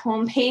your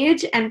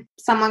homepage and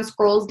someone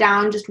scrolls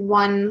down just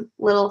one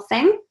little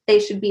thing, they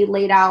should be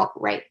laid out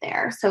right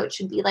there. So it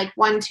should be like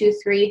 1, 2,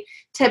 3.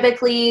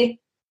 Typically,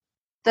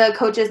 the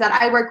coaches that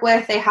I work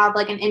with, they have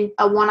like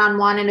a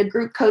one-on-one and a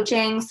group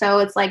coaching. So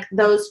it's like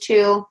those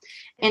two.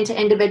 Into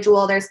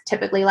individual, there's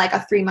typically like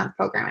a 3-month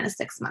program and a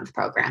 6-month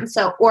program.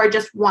 So, or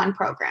just one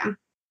program.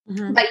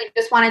 But you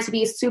just want it to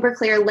be super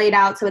clear, laid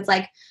out. So it's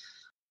like,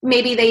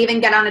 maybe they even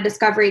get on a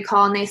discovery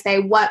call and they say,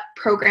 what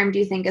program do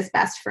you think is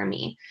best for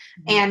me?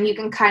 And you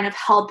can kind of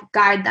help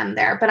guide them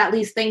there, but at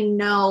least they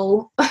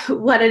know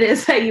what it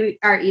is that you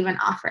are even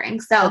offering.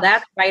 So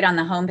that's right on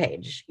the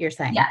homepage, you're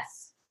saying?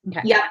 Yes.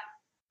 Okay. Yep.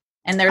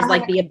 And there's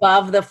like the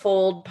above the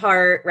fold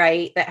part,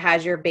 right? That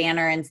has your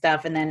banner and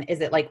stuff. And then is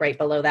it like right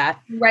below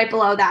that? Right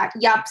below that.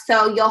 Yep.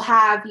 So you'll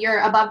have your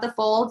above the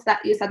folds,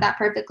 that you said that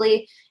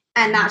perfectly.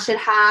 And that should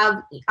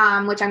have,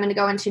 which I'm going to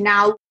go into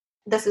now.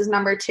 This is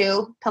number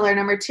 2. Pillar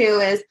number 2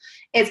 is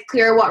it's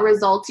clear what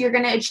results you're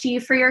going to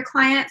achieve for your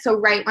client. So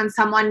right when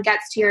someone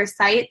gets to your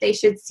site, they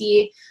should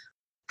see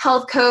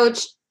health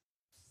coach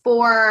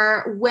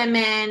for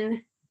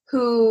women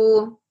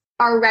who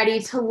are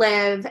ready to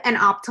live an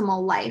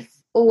optimal life.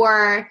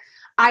 Or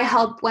I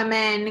help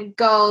women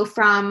go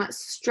from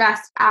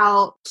stressed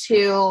out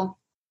to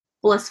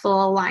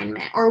blissful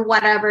alignment, or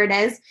whatever it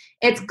is.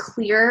 It's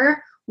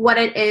clear what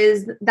it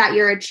is that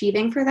you're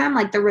achieving for them,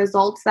 like the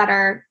results that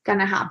are going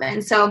to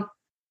happen. So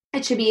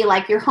it should be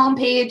like your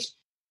homepage,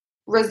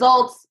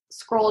 results,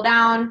 scroll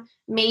down.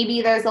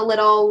 Maybe there's a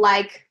little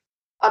like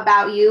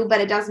about you,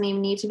 but it doesn't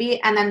even need to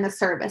be. And then the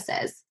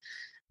services.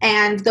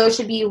 And those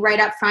should be right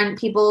up front.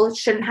 People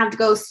shouldn't have to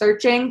go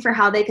searching for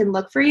how they can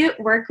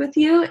work with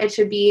you. It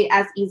should be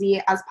as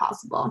easy as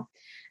possible.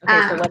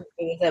 Okay, so what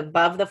is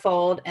above the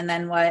fold, and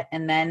then what?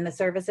 And then the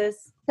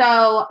services?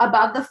 So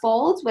above the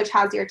folds, which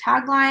has your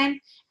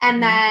tagline,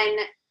 and then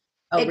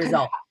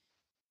result.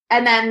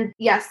 And then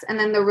and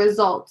then the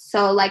results.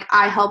 So like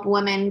I help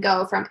women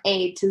go from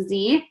A to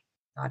Z.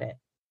 Got it.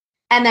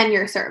 And then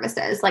your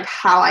services, like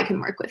how I can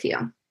work with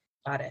you.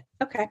 Got it.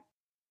 Okay.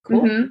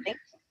 Cool.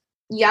 Thanks.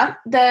 Yep.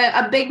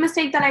 A big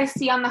mistake that I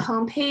see on the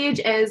homepage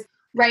is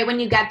right when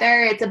you get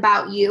there, it's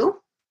about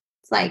you.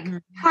 It's like,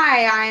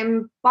 hi,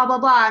 I'm blah, blah,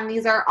 blah. And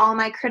these are all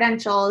my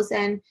credentials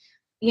and,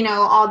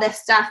 all this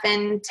stuff.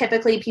 And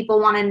typically people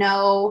want to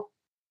know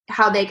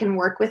how they can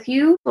work with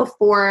you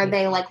before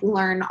they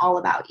learn all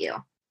about you.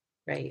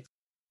 Right.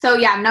 So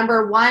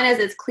number one is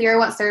it's clear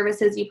what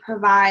services you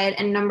provide.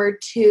 And number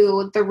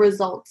two, the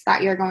results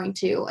that you're going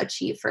to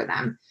achieve for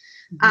them.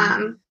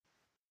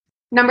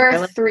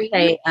 Number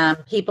three.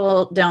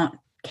 People don't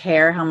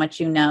care how much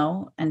you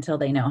know until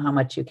they know how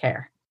much you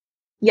care.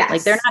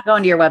 Yes. They're not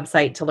going to your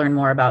website to learn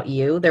more about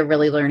you. They're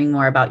really learning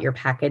more about your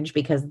package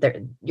because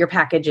your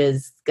package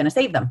is going to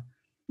save them.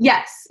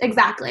 Yes,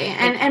 exactly.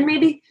 And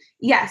maybe,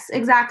 yes,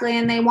 exactly.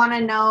 And they want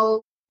to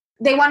know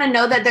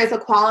that there's a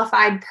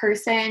qualified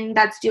person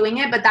that's doing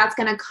it, but that's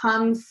going to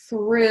come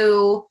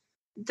through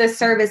the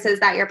services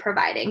that you're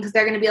providing. Because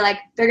they're going to be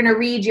they're going to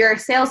read your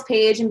sales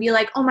page and be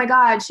like, oh my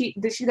God,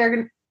 they're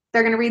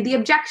going to read the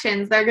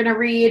objections. They're going to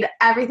read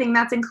everything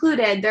that's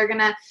included. They're going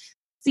to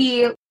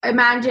see,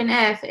 imagine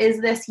if, is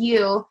this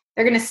you?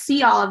 They're going to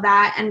see all of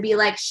that and be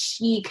like,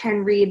 she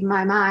can read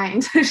my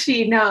mind.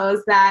 She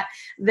knows that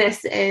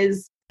this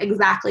is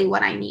exactly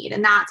what I need.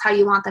 And that's how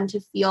you want them to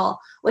feel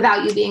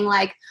without you being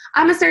like,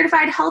 I'm a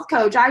certified health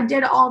coach. I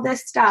did all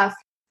this stuff.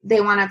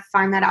 They want to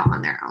find that out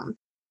on their own.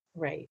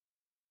 Right.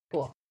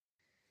 Cool.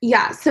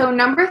 Yeah. So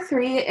number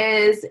three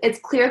is it's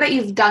clear that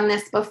you've done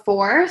this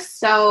before.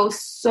 So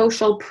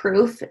social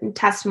proof and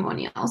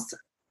testimonials.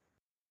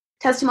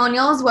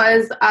 Testimonials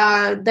was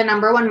the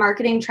number one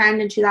marketing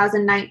trend in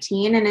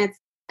 2019. And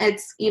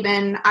it's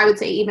even, I would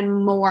say even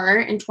more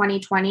in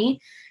 2020.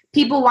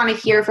 People want to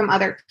hear from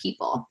other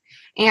people.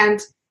 And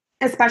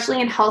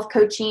especially in health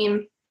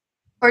coaching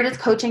or just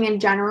coaching in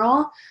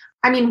general,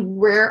 I mean,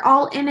 we're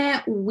all in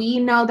it. We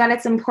know that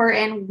it's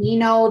important. We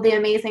know the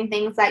amazing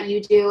things that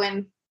you do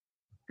and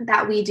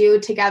that we do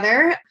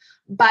together.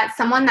 But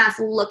someone that's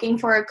looking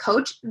for a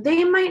coach,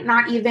 they might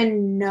not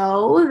even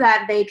know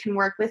that they can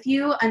work with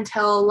you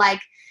until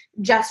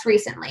just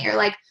recently, or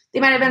they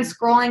might have been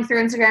scrolling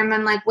through Instagram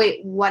and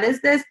wait, what is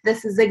this?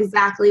 This is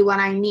exactly what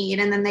I need.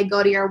 And then they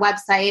go to your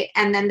website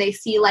and then they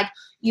see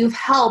you've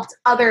helped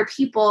other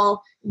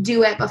people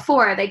do it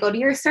before. They go to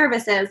your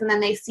services and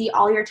then they see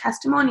all your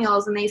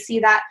testimonials and they see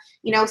that,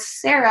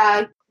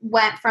 Sarah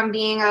went from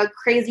being a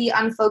crazy,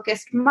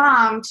 unfocused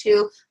mom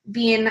to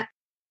being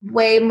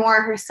way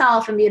more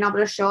herself and being able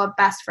to show up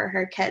best for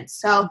her kids.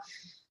 So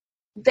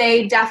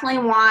they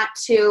definitely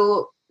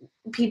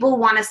people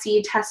want to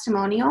see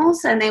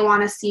testimonials and they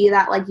want to see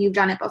that you've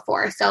done it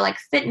before. So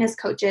fitness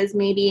coaches,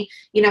 maybe,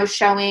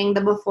 showing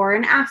the before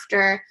and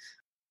after.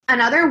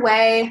 Another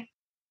way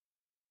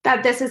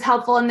that this is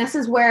helpful, and this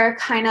is where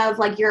kind of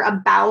where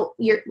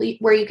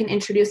you can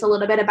introduce a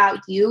little bit about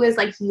you, is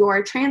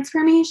your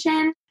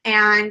transformation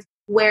and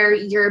where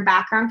your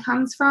background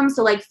comes from.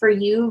 So for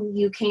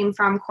you came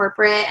from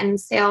corporate and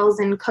sales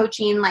and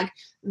coaching,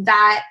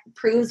 that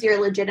proves your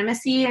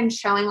legitimacy and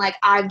showing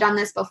I've done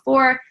this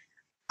before.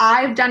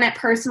 I've done it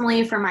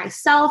personally for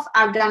myself.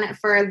 I've done it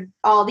for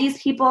all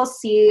these people.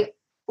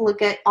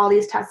 Look at all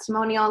these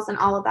testimonials and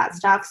all of that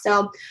stuff.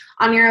 So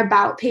on your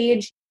about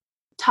page,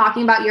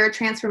 talking about your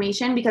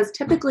transformation, because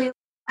typically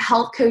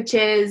health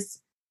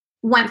coaches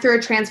went through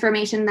a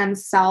transformation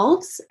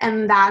themselves,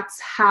 and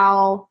that's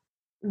how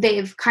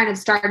they've kind of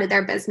started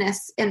their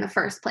business in the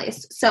first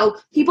place. So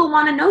people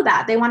want to know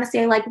that. They want to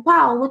say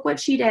wow, look what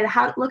she did.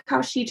 Look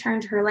how she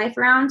turned her life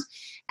around.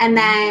 And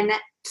then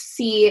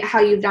see how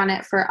you've done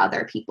it for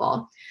other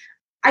people.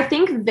 I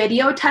think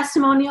video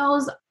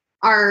testimonials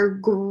are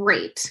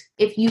great.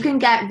 If you can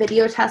get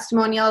video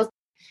testimonials,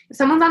 if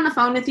someone's on the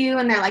phone with you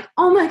and they're like,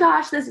 oh my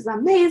gosh, this is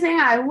amazing.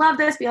 I love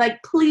this. Be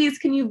like, please,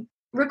 can you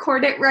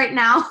record it right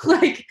now?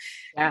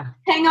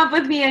 Hang up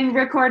with me and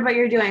record what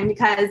you're doing,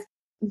 because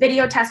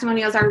video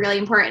testimonials are really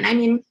important. I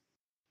mean,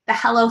 the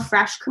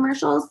HelloFresh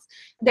commercials,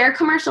 their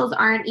commercials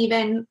aren't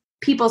even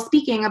people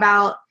speaking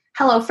about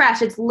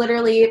HelloFresh. It's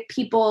literally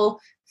people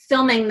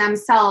filming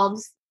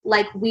themselves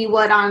like we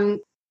would on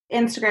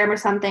Instagram or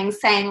something,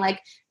 saying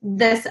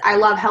this, I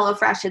love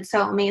HelloFresh. It's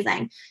so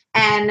amazing.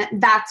 And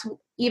that's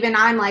even,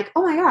 I'm like,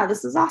 oh my God,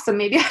 this is awesome.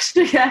 Maybe I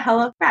should get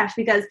HelloFresh,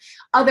 because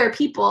other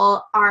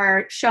people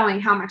are showing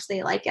how much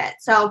they like it.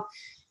 So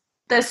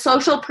the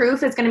social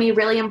proof is going to be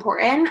really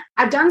important.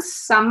 I've done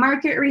some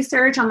market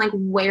research on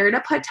where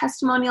to put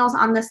testimonials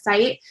on the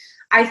site.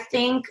 I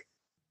think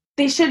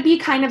they should be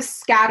kind of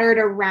scattered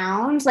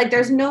around.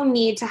 There's no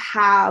need to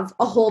have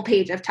a whole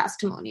page of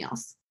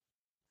testimonials.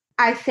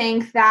 I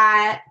think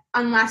that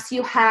unless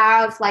you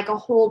have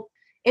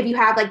if you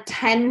have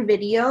 10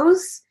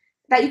 videos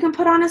that you can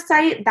put on a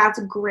site, that's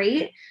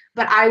great.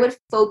 But I would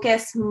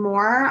focus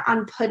more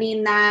on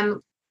putting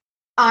them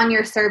on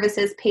your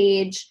services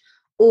page,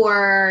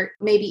 or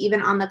maybe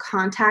even on the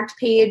contact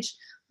page.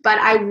 But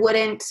I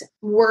wouldn't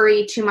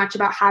worry too much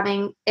about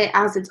having it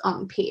as its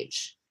own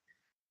page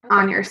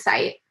on your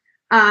site.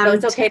 So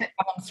it's okay to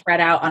have them spread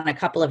out on a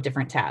couple of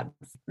different tabs,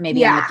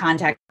 maybe on the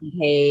contact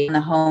page, on the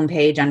home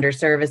page under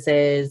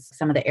services,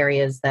 some of the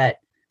areas that,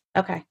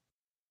 okay.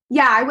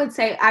 Yeah, I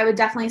would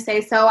definitely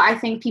say so. I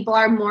think people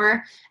are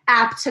more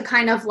apt to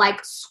kind of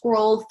like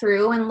scroll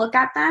through and look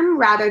at them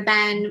rather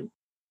than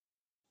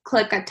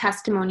click a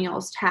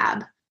testimonials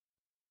tab.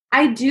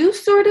 I do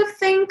sort of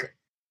think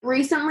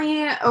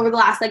recently over the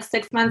last like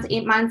 6 months,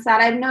 8 months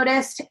that I've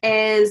noticed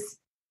is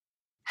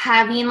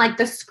having like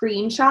the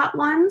screenshot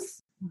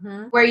ones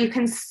where you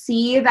can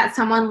see that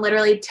someone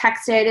literally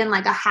texted in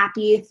like a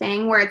happy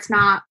thing where it's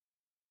not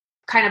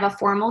kind of a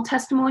formal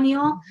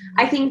testimonial.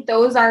 I think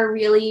those are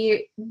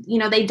really,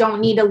 they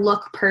don't need to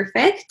look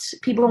perfect.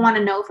 People want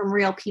to know from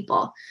real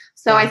people.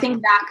 So I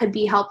think that could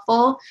be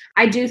helpful.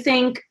 I do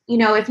think,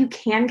 if you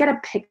can get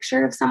a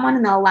picture of someone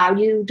and they'll allow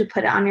you to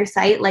put it on your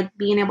site, like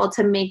being able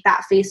to make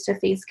that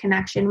face-to-face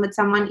connection with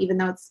someone, even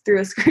though it's through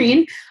a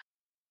screen,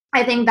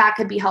 I think that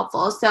could be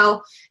helpful.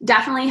 So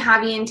definitely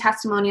having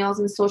testimonials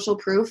and social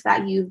proof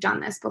that you've done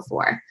this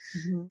before.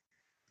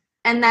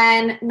 And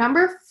then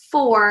number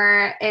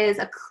 4 is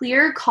a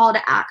clear call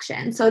to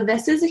action. So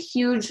this is a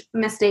huge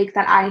mistake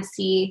that I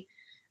see.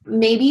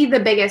 Maybe the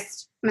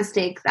biggest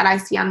mistake that I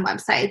see on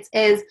websites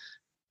is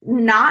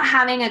not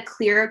having a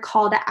clear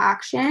call to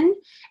action.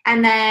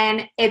 And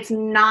then it's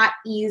not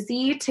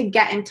easy to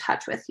get in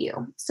touch with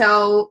you.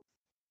 So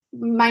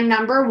my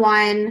number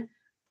 1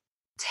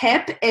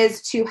 tip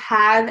is to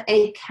have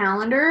a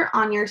calendar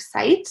on your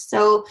site.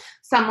 So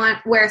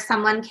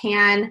someone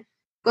can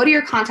go to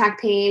your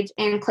contact page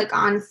and click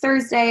on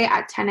Thursday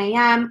at 10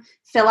 a.m.,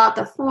 fill out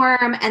the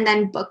form, and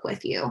then book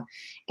with you.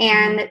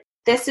 And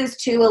this is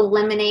to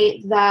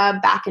eliminate the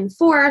back and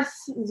forth,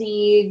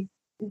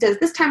 does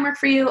this time work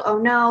for you? Oh,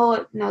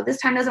 no, this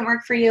time doesn't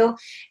work for you.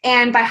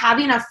 And by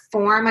having a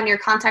form on your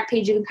contact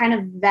page, you can kind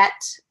of vet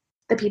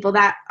the people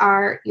that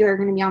you're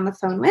going to be on the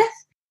phone with.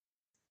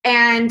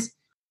 And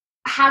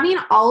having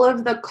all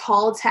of the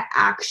call to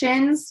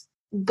actions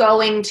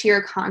going to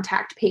your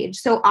contact page.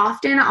 So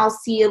often I'll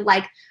see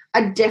like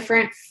a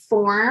different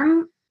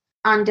form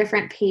on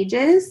different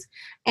pages,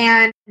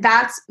 and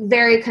that's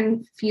very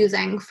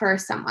confusing for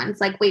someone. It's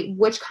like, wait,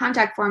 which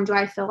contact form do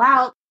I fill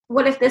out?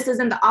 What if this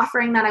isn't the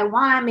offering that I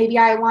want? Maybe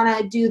I want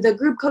to do the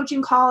group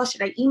coaching call.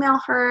 Should I email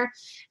her?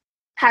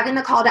 Having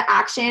the call to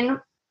action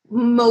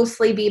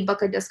mostly be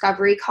book a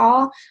discovery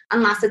call,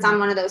 unless it's on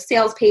one of those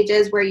sales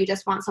pages where you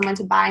just want someone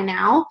to buy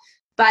now.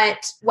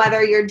 But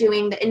whether you're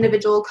doing the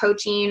individual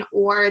coaching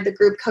or the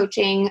group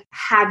coaching,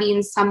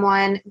 having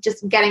someone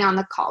just getting on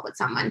the call with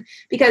someone,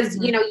 because,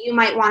 you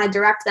might want to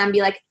direct them,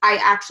 be like, I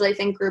actually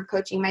think group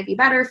coaching might be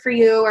better for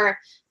you,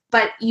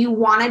 but you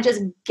want to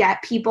just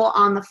get people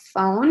on the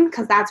phone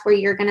because that's where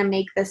you're going to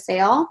make the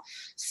sale.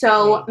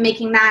 So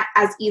making that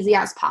as easy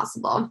as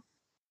possible.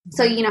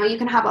 So, you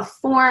can have a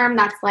form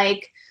that's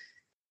like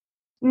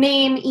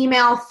name,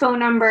 email, phone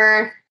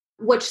number,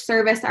 which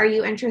service are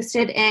you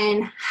interested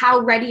in? How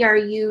ready are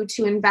you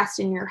to invest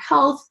in your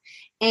health?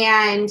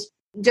 And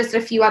just a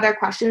few other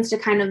questions to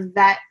kind of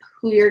vet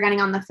who you're getting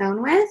on the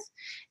phone with,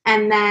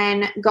 and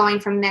then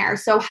going from there.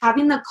 So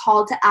having the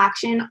call to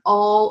action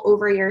all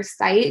over your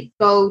site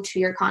go to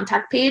your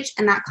contact page,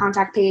 and that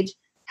contact page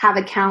have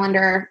a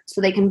calendar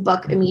so they can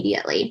book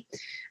immediately.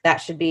 That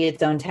should be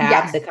its own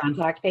tab, the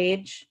contact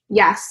page?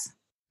 Yes.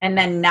 And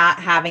then not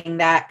having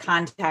that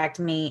contact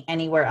me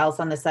anywhere else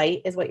on the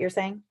site is what you're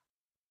saying?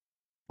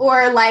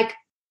 Or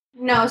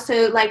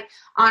so like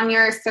on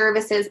your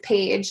services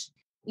page,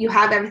 you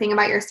have everything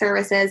about your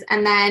services,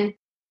 and then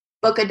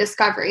book a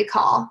discovery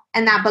call.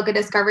 And that book a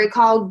discovery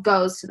call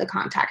goes to the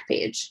contact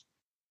page.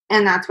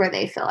 And that's where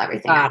they fill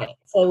everything out. Got it.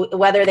 So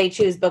whether they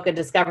choose book a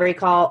discovery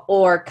call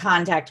or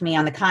contact me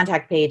on the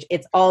contact page,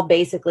 it's all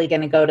basically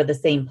going to go to the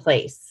same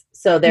place.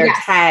 So their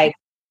tag,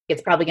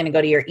 it's probably going to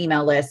go to your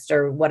email list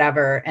or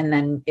whatever, and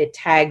then it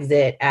tags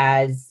it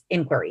as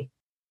inquiry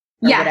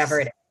or whatever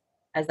it is,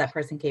 as that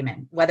person came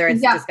in, whether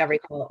it's discovery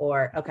call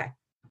or,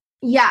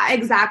 Yeah,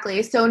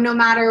 exactly. So no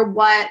matter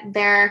what,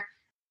 they're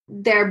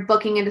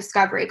booking a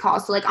discovery call.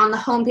 So like on the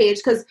homepage,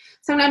 because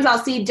sometimes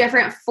I'll see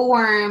different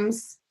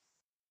forms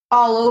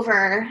all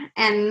over,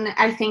 and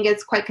I think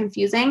it's quite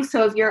confusing.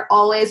 So if you're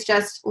always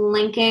just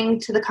linking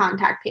to the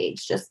contact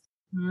page, just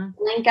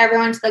link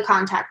everyone to the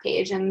contact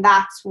page, and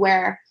that's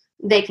where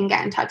they can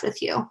get in touch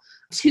with you.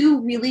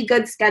 2 really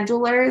good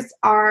schedulers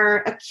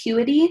are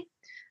Acuity.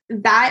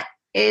 That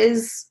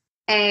is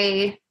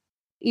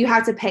you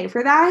have to pay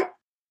for that.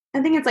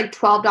 I think it's like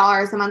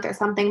 $12 a month or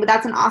something, but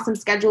that's an awesome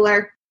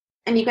scheduler.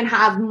 And you can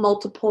have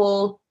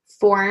multiple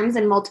forms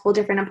and multiple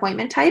different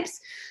appointment types.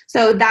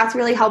 So that's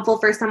really helpful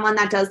for someone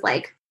that does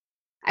I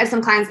have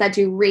some clients that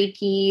do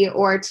Reiki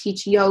or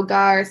teach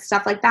yoga or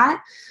stuff like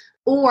that.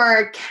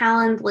 Or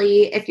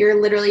Calendly, if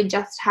you're literally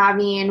just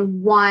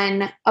having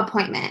one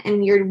appointment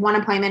and your one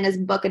appointment is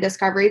book a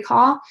discovery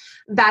call,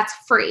 that's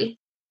free.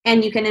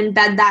 And you can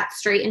embed that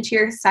straight into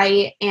your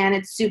site, and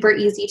it's super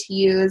easy to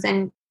use,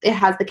 and it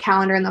has the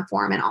calendar and the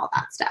form and all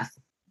that stuff.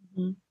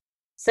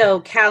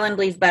 So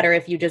Calendly is better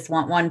if you just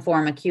want one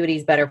form. Acuity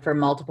is better for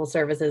multiple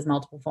services,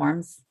 multiple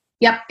forms?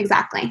 Yep,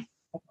 exactly.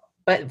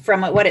 But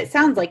from what it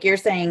sounds like, you're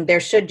saying there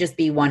should just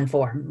be one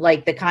form.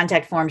 Like the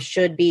contact form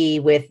should be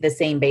with the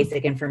same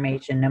basic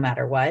information no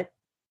matter what.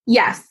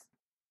 Yes.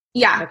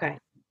 Yeah. Okay.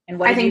 And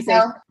what I did you think say?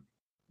 so.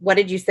 What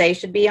did you say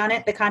should be on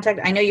it? The contact?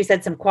 I know you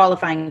said some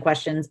qualifying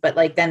questions, but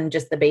like then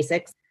just the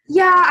basics.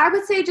 Yeah, I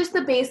would say just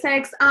the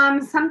basics.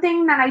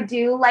 Something that I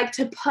do like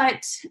to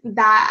put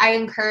that I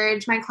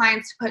encourage my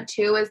clients to put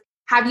too is,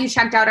 have you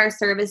checked out our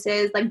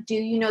services? Like, do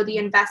you know the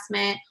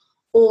investment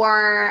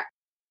or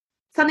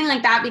something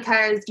like that?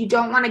 Because you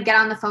don't want to get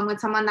on the phone with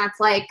someone that's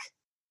like,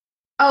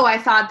 oh, I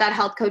thought that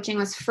health coaching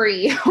was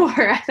free,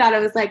 or I thought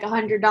it was like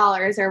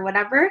 $100 or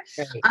whatever.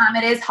 Right.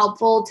 It is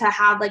helpful to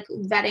have like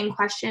vetting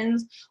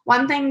questions.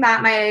 One thing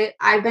that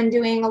I've been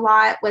doing a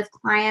lot with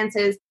clients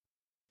is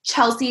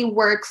Chelsea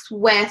works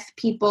with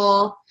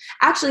people.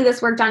 Actually,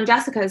 this worked on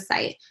Jessica's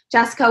site.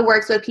 Jessica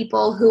works with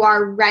people who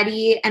are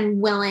ready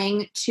and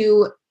willing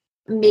to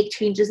make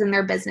changes in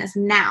their business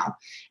now.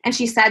 And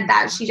she said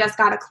that she just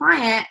got a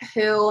client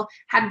who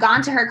had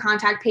gone to her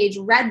contact page,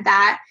 read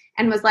that,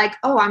 and was like,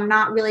 oh, I'm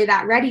not really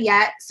that ready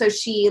yet. So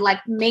she like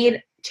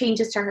made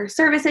changes to her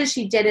services.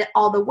 She did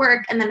all the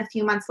work. And then a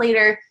few months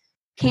later,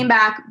 came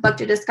back,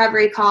 booked a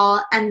discovery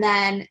call, and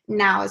then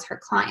now is her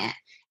client.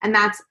 And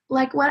that's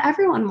like what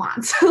everyone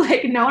wants.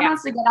 Like no one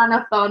wants to get on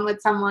a phone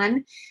with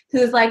someone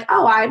who's like,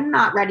 oh, I'm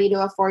not ready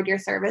to afford your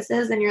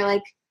services. And you're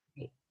like,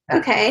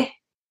 okay,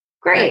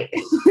 great.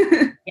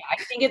 Yeah,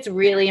 I think it's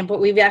really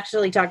important. We've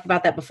actually talked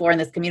about that before in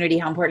this community,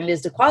 how important it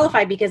is to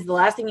qualify, because the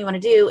last thing you want to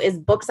do is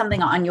book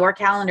something on your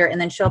calendar and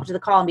then show up to the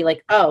call and be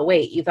like, oh,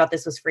 wait, you thought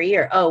this was free,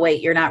 or, oh,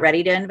 wait, you're not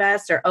ready to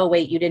invest, or, oh,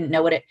 wait, you didn't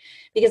know what it,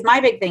 because my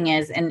big thing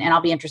is, and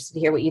I'll be interested to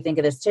hear what you think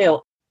of this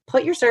too,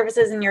 put your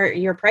services and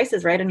your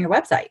prices right on your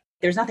website.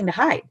 There's nothing to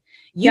hide.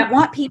 You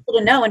want people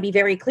to know and be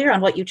very clear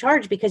on what you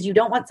charge, because you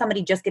don't want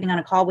somebody just getting on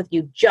a call with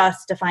you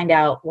just to find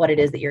out what it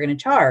is that you're going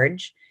to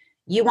charge.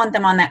 You want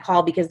them on that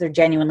call because they're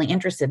genuinely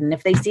interested. And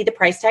if they see the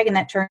price tag and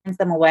that turns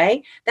them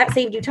away, that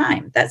saved you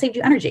time. That saved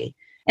you energy.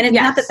 And it's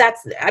not that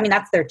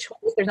that's their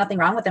choice. There's nothing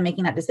wrong with them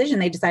making that decision.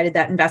 They decided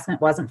that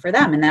investment wasn't for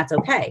them, and that's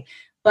okay.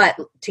 But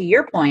to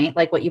your point,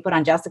 like what you put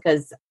on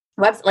Jessica's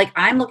website, like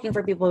I'm looking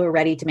for people who are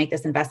ready to make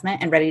this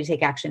investment and ready to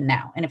take action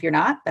now. And if you're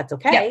not, that's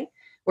okay.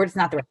 Or it's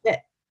not the right fit.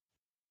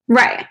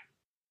 Right.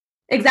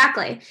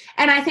 Exactly.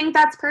 And I think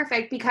that's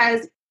perfect,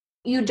 because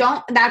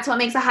that's what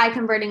makes a high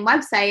converting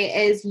website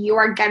is you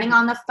are getting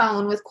on the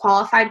phone with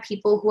qualified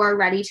people who are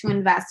ready to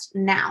invest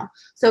now.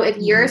 So if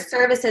your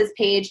services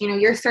page,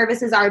 your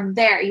services are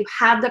there, you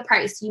have the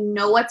price, you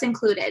know what's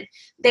included.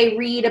 They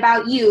read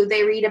about you,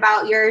 they read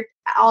about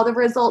all the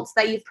results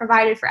that you've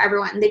provided for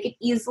everyone. They could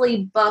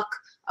easily book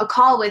a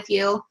call with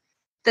you.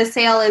 The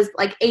sale is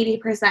like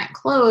 80%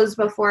 closed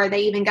before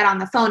they even get on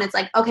the phone. It's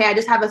like, okay, I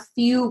just have a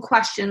few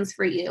questions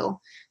for you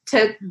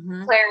to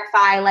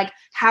clarify like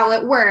how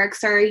it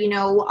works, or,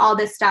 all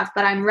this stuff,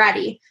 but I'm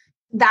ready.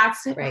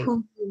 That's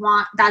who you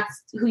want.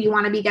 That's who you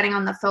want to be getting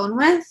on the phone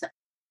with.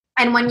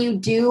 And when you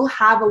do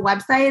have a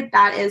website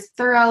that is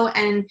thorough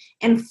and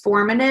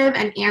informative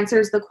and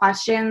answers the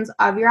questions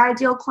of your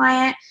ideal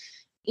client,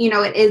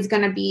 it is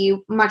going to be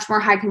much more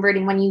high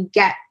converting when you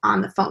get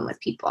on the phone with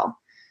people.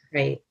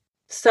 Right.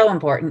 So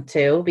important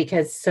too,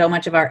 because so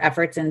much of our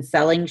efforts in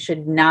selling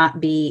should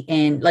not be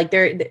in like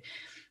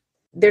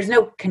there's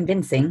no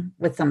convincing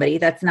with somebody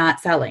that's not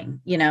selling,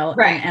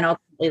 Right. And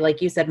ultimately,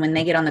 like you said, when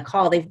they get on the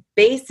call, they've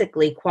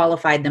basically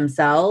qualified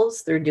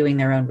themselves through doing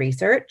their own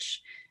research,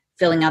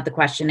 filling out the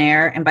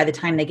questionnaire. And by the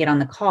time they get on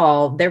the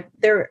call,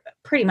 they're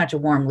pretty much a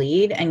warm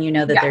lead, and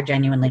that they're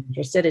genuinely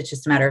interested. It's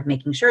just a matter of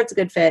making sure it's a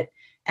good fit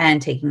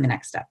and taking the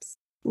next steps.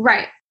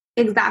 Right.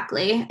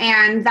 Exactly.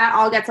 And that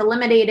all gets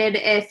eliminated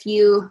if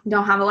you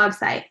don't have a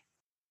website,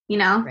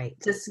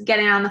 just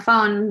getting on the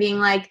phone and being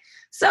like,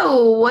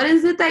 so what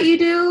is it that you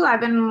do?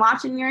 I've been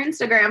watching your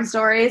Instagram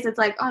stories. It's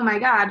like, oh my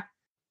God,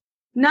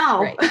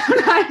 no,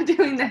 I'm not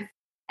doing this.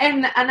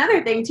 And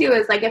another thing too,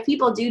 is like, if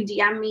people do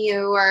DM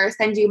you or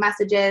send you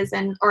messages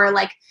or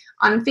like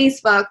on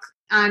Facebook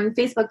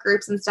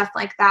groups and stuff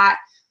like that,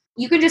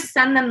 you can just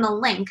send them the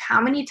link.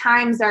 How many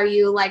times are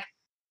you like,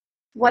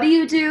 what do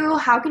you do?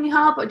 How can you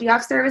help? Do you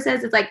have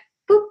services? It's like,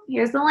 boop,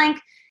 here's the link.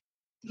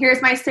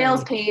 Here's my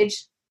sales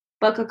page,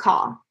 book a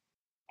call.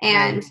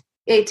 And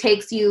it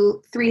takes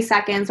you 3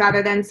 seconds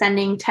rather than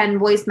sending 10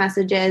 voice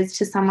messages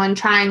to someone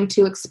trying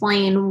to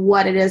explain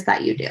what it is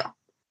that you do.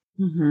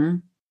 Mm-hmm.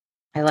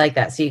 I like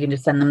that. So you can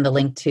just send them the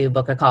link to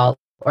book a call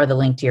or the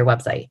link to your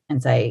website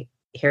and say,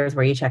 here's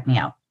where you check me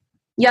out.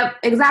 Yep,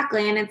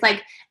 exactly. And it's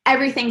like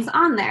everything's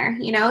on there.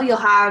 You'll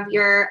have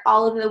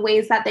all of the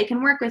ways that they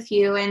can work with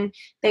you, and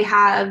they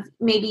have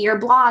maybe your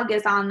blog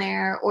is on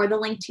there or the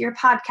link to your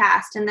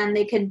podcast, and then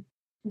they could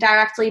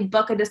directly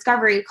book a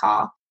discovery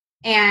call,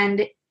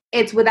 and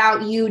it's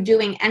without you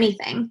doing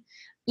anything.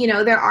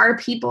 There are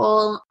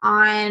people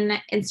on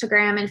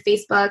Instagram and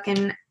Facebook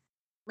and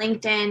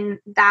LinkedIn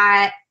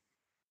that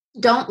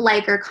don't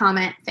like or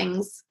comment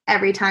things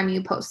every time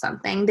you post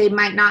something. They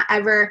might not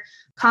ever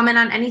comment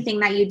on anything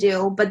that you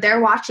do, but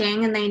they're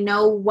watching and they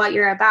know what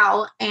you're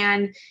about.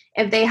 And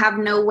if they have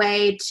no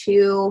way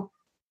to,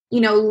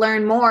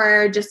 learn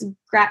more, just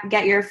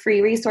get your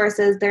free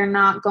resources, they're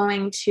not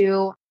going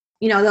to,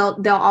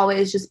 they'll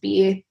always just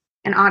be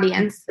an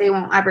audience. They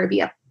won't ever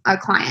be a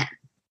client.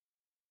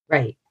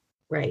 Right.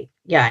 Right.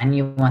 Yeah. And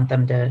you want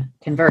them to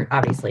convert,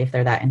 obviously, if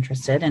they're that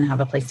interested and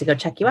have a place to go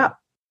check you out.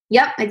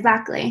 Yep,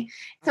 exactly.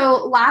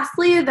 So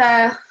lastly,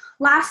 the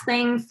last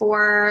thing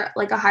for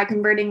like a high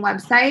converting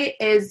website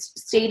is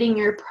stating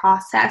your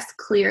process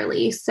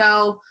clearly.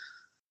 So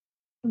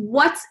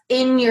what's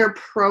in your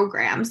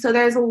program? So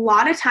there's a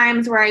lot of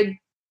times where I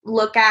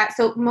look at,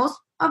 so most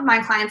of my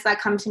clients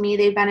that come to me,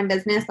 they've been in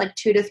business like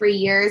 2 to 3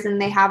 years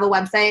and they have a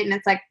website and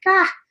it's like,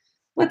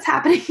 what's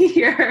happening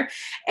here?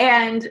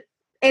 And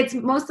it's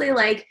mostly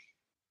like,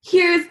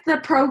 here's the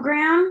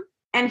program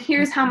and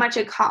here's how much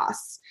it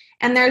costs.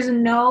 And there's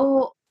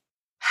no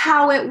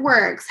how it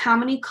works, how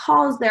many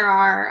calls there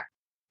are,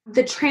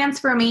 the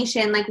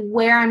transformation, like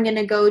where I'm going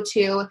to go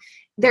to.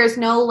 There's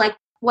no like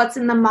what's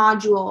in the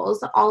modules,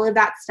 all of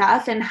that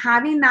stuff. And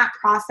having that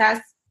process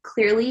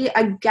clearly,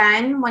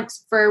 again,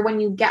 when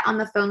you get on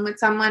the phone with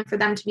someone, for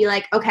them to be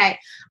like, okay,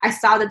 I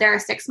saw that there are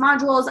 6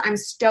 modules. I'm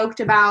stoked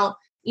about,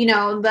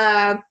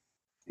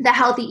 the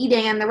healthy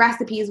eating and the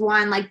recipes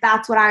one. Like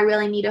that's what I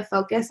really need to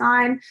focus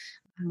on.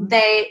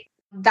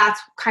 That's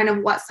kind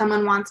of what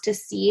someone wants to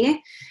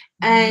see.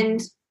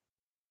 And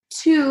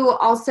 2,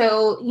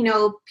 also,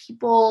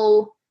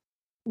 people,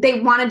 they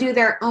want to do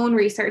their own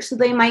research. So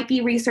they might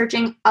be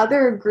researching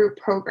other group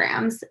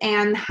programs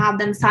and have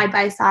them side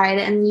by side.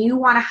 And you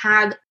want to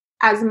have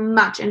as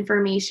much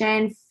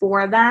information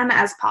for them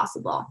as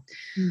possible.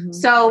 Mm-hmm.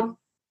 So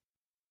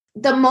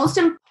the most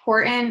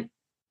important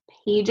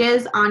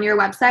pages on your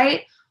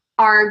website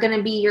are going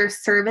to be your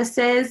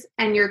services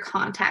and your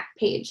contact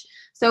page.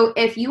 So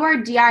if you are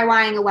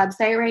DIYing a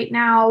website right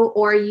now,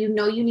 or you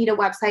need a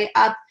website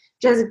up,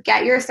 just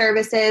get your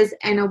services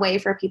and a way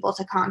for people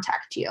to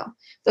contact you.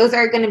 Those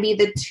are going to be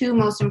the 2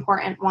 most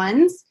important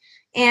ones.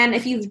 And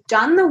if you've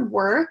done the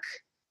work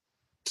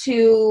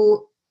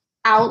to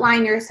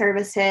outline your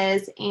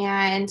services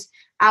and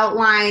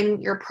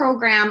outline your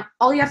program,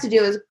 all you have to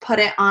do is put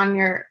it on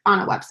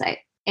a website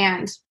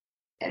and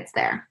it's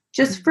there.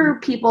 Just for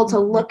people to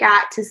look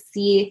at, to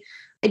see.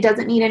 It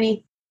doesn't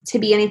need to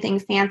be anything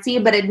fancy,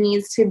 but it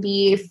needs to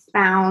be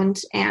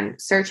found and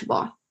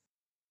searchable.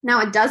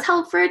 Now, it does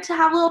help for it to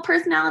have a little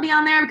personality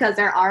on there because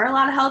there are a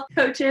lot of health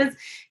coaches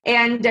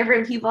and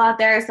different people out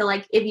there. So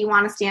like if you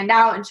want to stand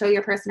out and show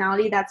your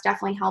personality, that's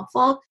definitely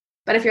helpful.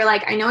 But if you're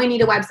like, I know I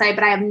need a website,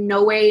 but I have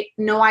no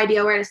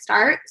idea where to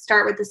start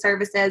with the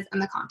services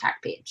and the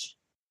contact page.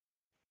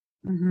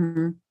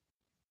 Mm-hmm.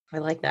 I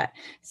like that.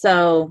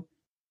 So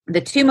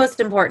the 2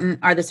 most important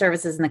are the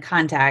services and the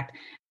contact.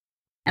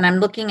 And I'm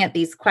looking at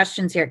these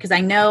questions here because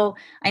I know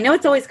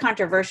it's always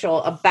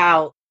controversial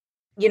about,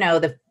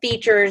 the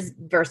features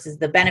versus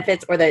the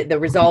benefits, or the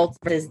results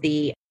versus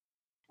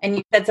and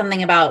you said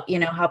something about,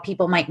 how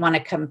people might want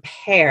to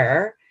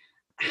compare.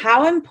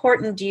 How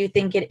important do you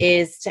think it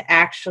is to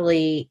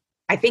actually,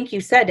 I think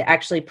you said to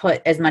actually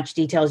put as much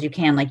detail as you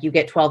can, like you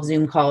get 12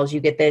 Zoom calls, you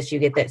get this, you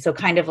get that. So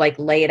kind of like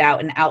lay it out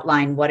and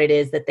outline what it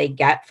is that they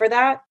get for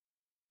that.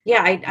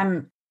 Yeah,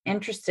 I'm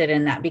interested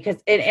in that because,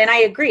 and I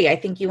agree. I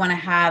think you want to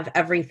have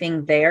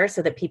everything there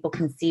so that people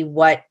can see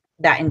what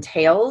that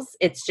entails.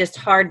 It's just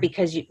hard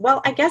because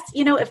I guess,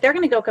 if they're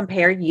going to go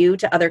compare you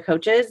to other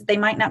coaches, they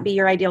might not be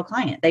your ideal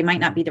client. They might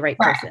not be the right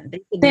person.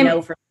 They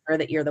know for sure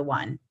that you're the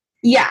one.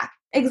 Yeah,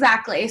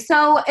 exactly.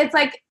 So it's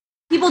like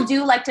people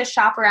do like to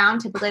shop around.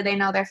 Typically they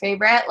know their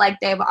favorite, like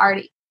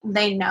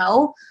they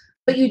know,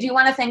 but you do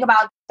want to think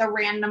about the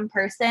random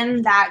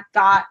person that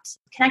got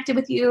connected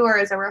with you or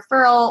is a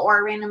referral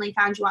or randomly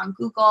found you on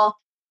Google.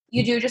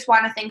 You do just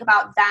want to think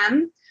about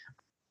them.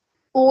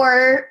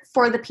 Or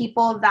for the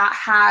people that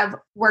have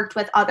worked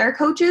with other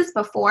coaches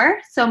before.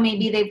 So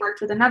maybe they've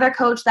worked with another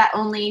coach that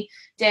only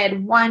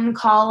did 1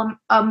 call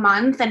a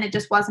month and it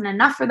just wasn't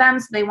enough for them.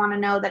 So they want to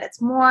know that it's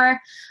more.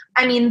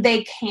 I mean,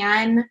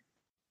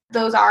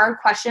 those are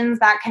questions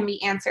that can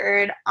be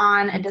answered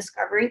on a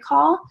discovery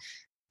call.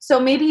 So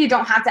maybe you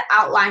don't have to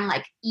outline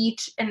like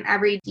each and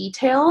every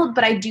detail,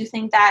 but I do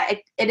think that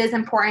it is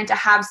important to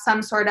have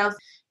some sort of,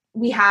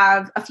 we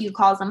have a few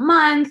calls a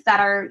month that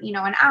are,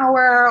 an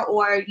hour,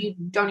 or you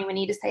don't even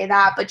need to say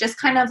that, but just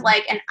kind of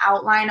like an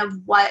outline of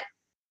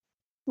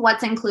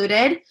what's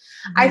included.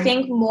 Mm-hmm. I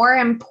think more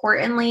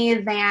importantly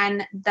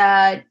than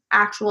the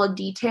actual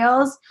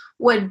details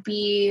would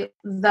be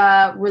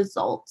the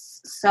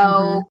results.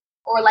 So,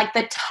 or like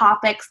the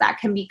topics that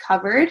can be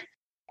covered,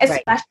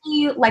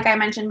 especially like I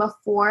mentioned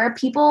before,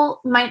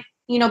 people might,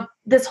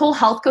 this whole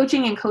health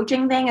coaching and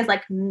coaching thing is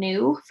like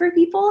new for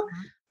people.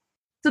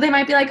 So they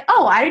might be like,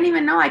 oh, I didn't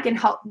even know I can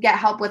get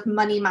help with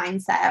money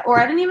mindset, or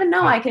I didn't even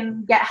know I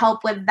can get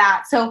help with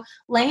that. So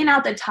laying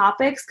out the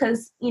topics,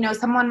 because,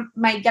 someone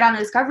might get on a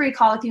discovery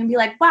call with you and be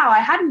like, wow, I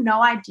had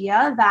no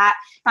idea that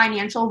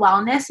financial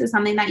wellness is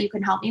something that you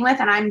can help me with.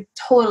 And I'm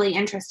totally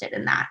interested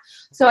in that.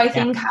 So I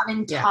think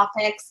having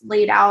topics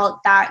laid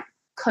out that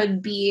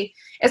could be,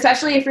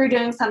 especially if you're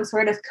doing some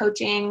sort of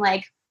coaching,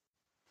 like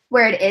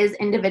where it is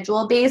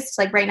individual based.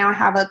 Like right now I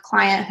have a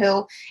client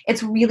who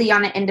it's really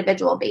on an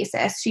individual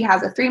basis. She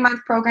has a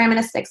 3-month program and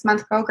a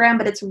 6-month program,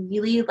 but it's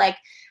really like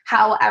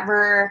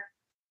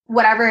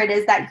whatever it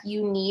is that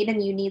you need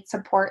and you need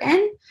support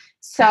in.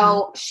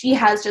 So she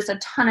has just a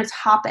ton of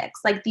topics.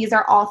 Like these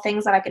are all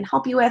things that I can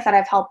help you with, that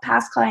I've helped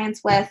past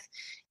clients with.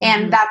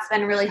 And that's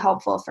been really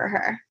helpful for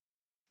her.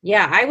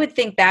 Yeah, I would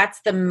think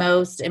that's the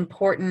most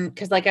important,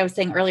 because like I was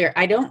saying earlier,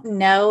 I don't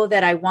know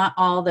that I want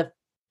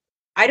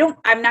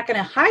I'm not going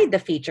to hide the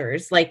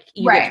features. Like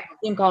you get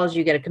Zoom calls,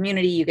 you get a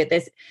community, you get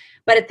this.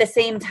 But at the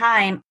same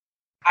time,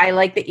 I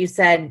like that you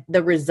said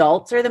the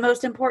results are the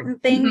most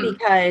important thing,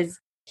 because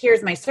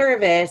here's my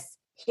service.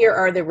 Here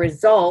are the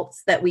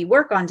results that we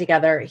work on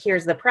together.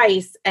 Here's the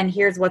price, and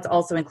here's what's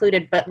also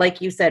included. But like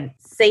you said,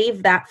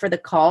 save that for the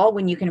call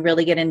when you can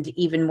really get into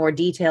even more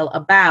detail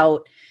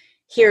about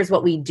here's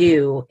what we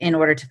do in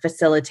order to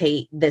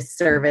facilitate this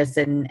service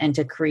and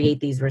to create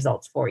these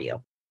results for you.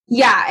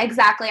 Yeah,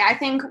 exactly. I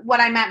think what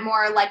I meant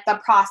more like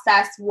the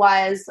process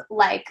was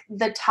like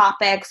the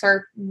topics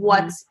or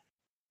what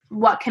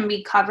can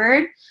be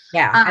covered.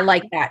 Yeah, I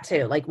like that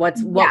too. Like what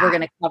we're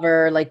going to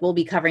cover. Like we'll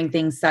be covering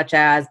things such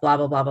as blah,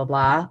 blah, blah, blah,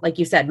 blah. Like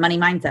you said, money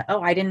mindset.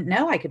 Oh, I didn't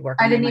know I could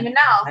work on I didn't even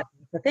know. That's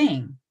the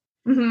thing.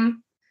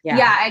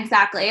 Yeah,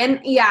 exactly. And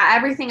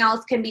everything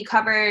else can be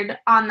covered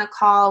on the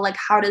call. Like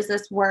how does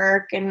this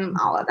work and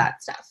all of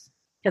that stuff.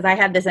 Because I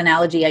had this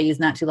analogy I used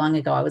not too long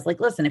ago. I was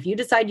like, listen, if you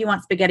decide you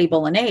want spaghetti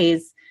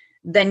bolognese,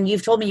 then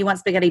you've told me you want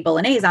spaghetti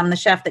bolognese. I'm the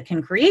chef that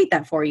can create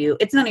that for you.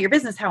 It's none of your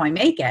business how I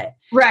make it.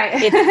 Right.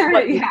 It's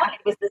what you wanted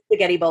was the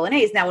spaghetti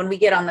bolognese. Now, when we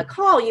get on the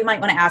call, you might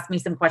want to ask me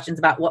some questions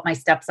about what my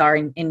steps are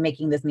in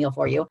making this meal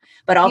for you.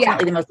 But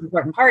ultimately, the most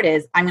important part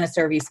is I'm going to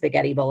serve you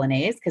spaghetti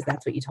bolognese because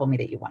that's what you told me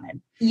that you wanted.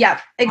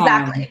 Yep,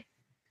 exactly.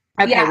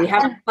 Okay, we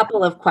have a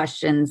couple of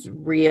questions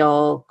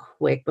real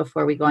quick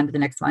before we go on to the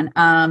next one.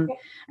 And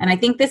I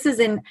think this is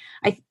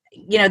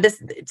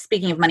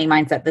speaking of money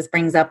mindset, this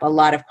brings up a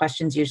lot of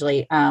questions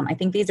usually. I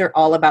think these are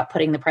all about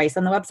putting the price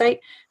on the website.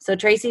 So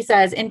Tracy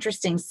says,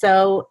 interesting.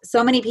 So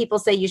many people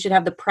say you should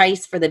have the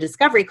price for the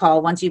discovery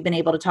call once you've been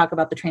able to talk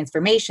about the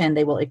transformation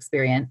they will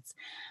experience.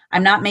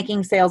 I'm not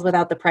making sales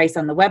without the price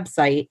on the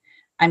website.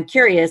 I'm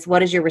curious,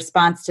 what is your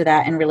response to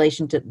that in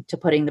relation to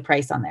putting the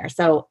price on there?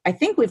 So I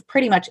think we've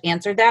pretty much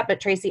answered that. But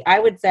Tracy, I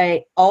would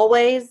say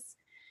always,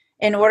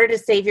 in order to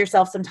save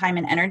yourself some time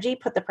and energy,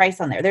 put the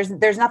price on there.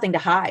 There's nothing to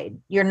hide.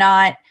 You're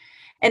not.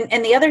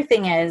 And the other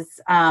thing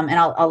is, and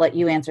I'll let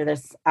you answer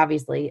this,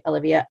 obviously,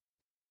 Olivia.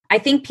 I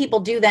think people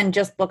do then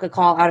just book a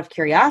call out of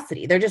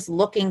curiosity. They're just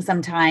looking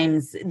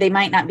sometimes. They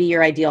might not be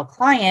your ideal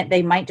client.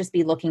 They might just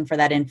be looking for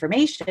that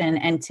information.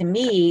 And to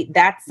me,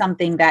 that's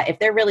something that if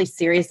they're really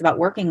serious about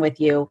working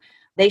with you,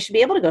 they should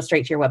be able to go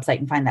straight to your website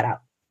and find that out.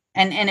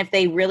 And if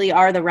they really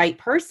are the right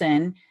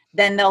person,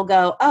 then they'll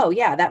go, oh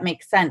yeah, that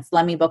makes sense.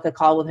 Let me book a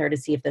call with her to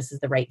see if this is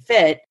the right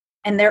fit.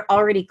 And they're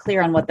already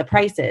clear on what the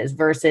price is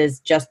versus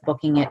just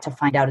booking it to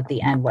find out at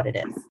the end what it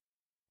is.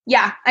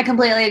 Yeah, I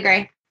completely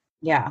agree.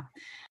 Yeah.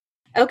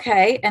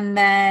 Okay. And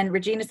then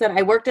Regina said,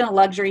 I worked in a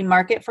luxury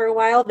market for a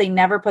while. They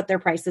never put their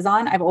prices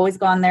on. I've always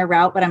gone their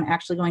route, but I'm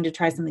actually going to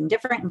try something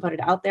different and put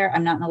it out there.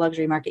 I'm not in the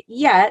luxury market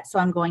yet, so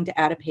I'm going to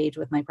add a page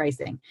with my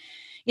pricing.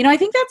 I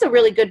think that's a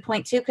really good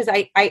point too, because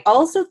I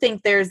also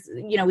think there's,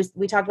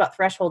 we talked about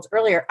thresholds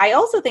earlier. I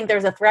also think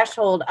there's a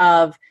threshold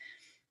of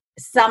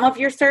some of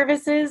your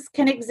services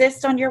can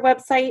exist on your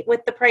website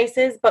with the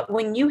prices, but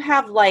when you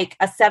have like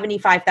a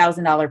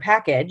 $75,000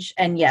 package,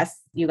 and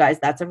yes, you guys,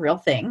 that's a real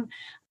thing,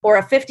 or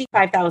a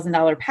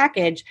 $55,000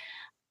 package,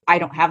 I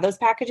don't have those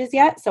packages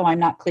yet, so I'm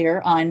not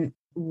clear on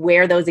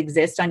where those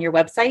exist on your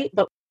website,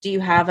 but do you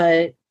have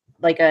an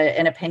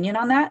opinion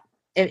on that?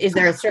 Is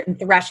there a certain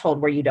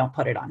threshold where you don't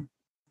put it on?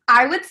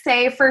 I would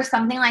say for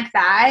something like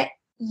that,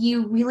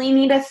 you really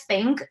need to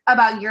think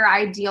about your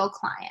ideal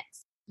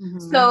clients.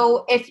 Mm-hmm.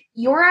 So if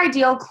your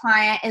ideal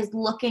client is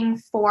looking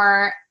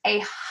for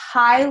a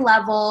high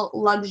level,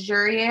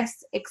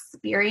 luxurious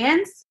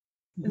experience,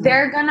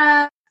 they're going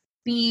to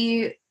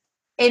be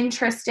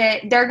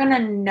interested. They're going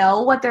to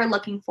know what they're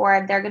looking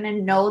for. They're going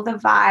to know the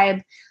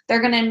vibe.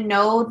 They're going to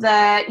know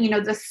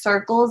the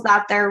circles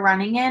that they're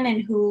running in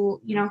and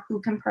who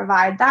can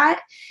provide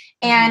that.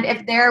 And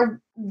if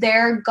they're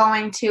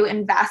going to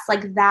invest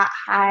like that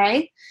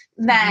high,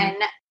 then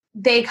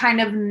they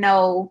kind of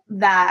know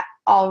that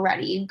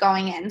already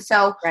going in.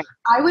 So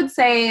I would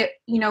say,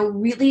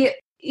 really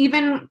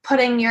even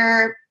putting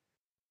your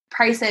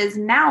prices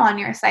now on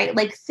your site,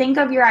 like think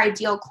of your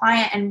ideal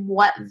client and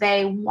what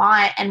they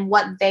want and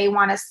what they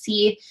want to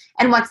see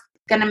and what's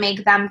going to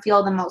make them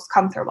feel the most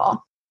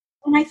comfortable.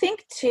 And I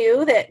think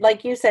too that,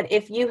 like you said,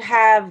 if you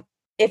have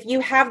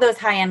those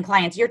high-end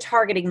clients, you're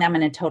targeting them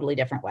in a totally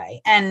different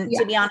way. And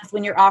to be honest,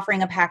 when you're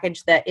offering a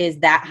package that is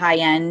that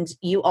high-end,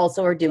 you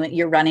also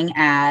you're running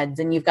ads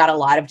and you've got a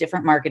lot of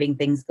different marketing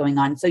things going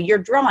on. So you're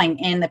drawing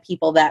in the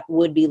people that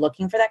would be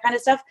looking for that kind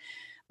of stuff.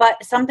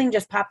 But something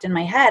just popped in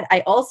my head.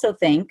 I also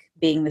think,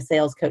 being the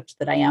sales coach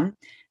that I am,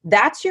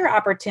 that's your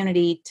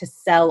opportunity to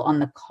sell on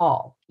the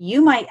call.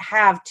 you might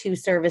have 2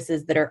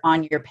 services that are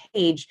on your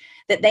page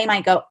that they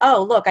might go,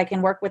 oh, look, I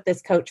can work with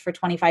this coach for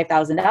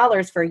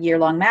 $25,000 for a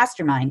year-long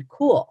mastermind.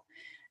 Cool.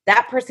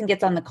 That person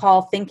gets on the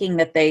call thinking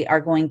that they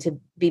are going to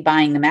be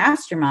buying the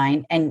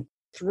mastermind. And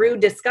through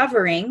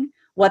discovering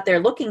what they're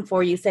looking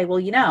for, you say,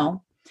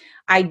 well,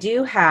 I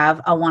do have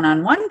a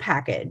one-on-one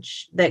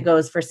package that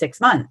goes for 6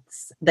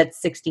 months.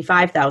 That's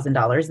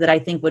 $65,000 that I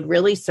think would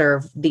really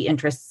serve the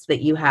interests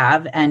that you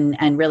have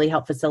and really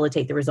help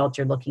facilitate the results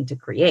you're looking to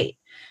create.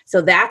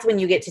 So that's when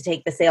you get to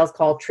take the sales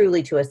call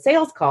truly to a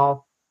sales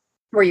call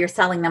where you're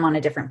selling them on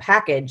a different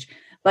package,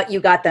 but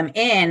you got them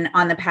in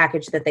on the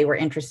package that they were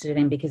interested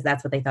in because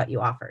that's what they thought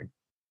you offered.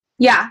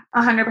 Yeah,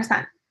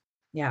 100%.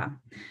 Yeah.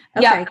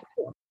 Okay. Yeah.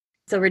 Cool.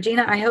 So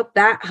Regina, I hope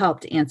that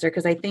helped answer,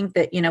 because I think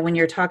that, when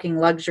you're talking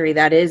luxury,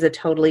 that is a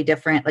totally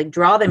different, like,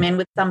 draw them in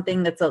with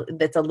something that's a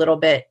little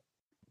bit,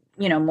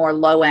 more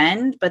low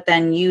end, but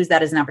then use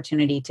that as an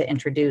opportunity to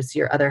introduce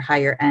your other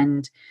higher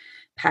end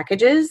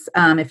packages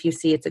if you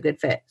see it's a good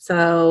fit.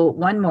 So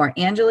one more.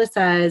 Angela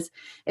says,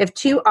 if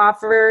 2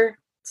 offer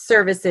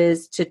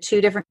services to 2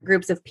 different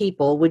groups of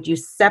people, would you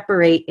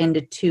separate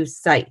into 2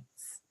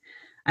 sites?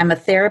 I'm a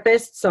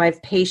therapist, so I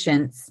have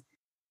patients,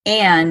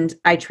 and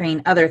I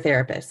train other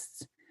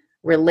therapists,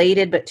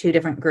 related but 2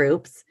 different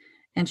groups.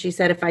 And she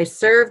said, if I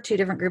serve 2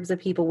 different groups of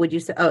people, would you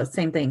say, oh,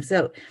 same thing.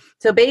 So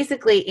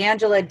basically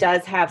Angela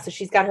does have, so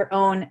she's got her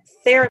own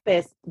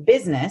therapist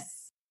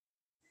business,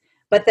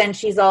 but then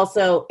she's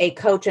also a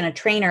coach and a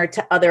trainer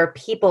to other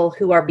people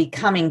who are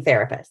becoming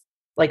therapists,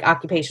 like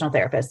occupational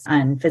therapists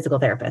and physical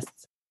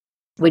therapists.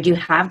 Would you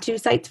have 2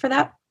 sites for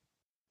that?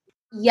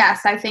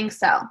 Yes, I think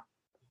so.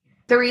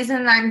 The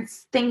reason I'm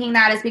thinking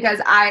that is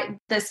because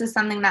this is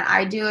something that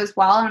I do as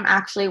well. And I'm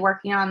actually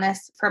working on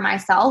this for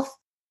myself.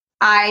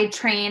 I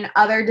train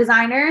other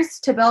designers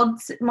to build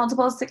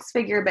multiple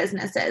 6-figure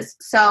businesses.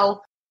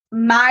 So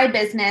my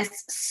business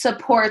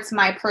supports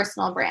my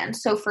personal brand.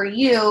 So for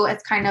you,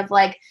 it's kind of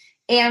like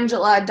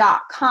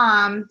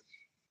Angela.com.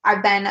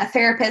 I've been a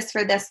therapist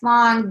for this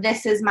long.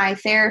 This is my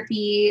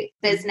therapy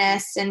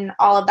business and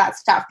all of that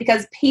stuff,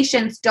 because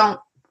patients don't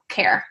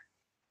care.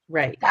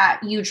 Right.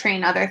 That you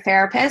train other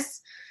therapists,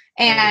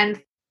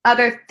 and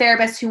other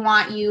therapists who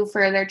want you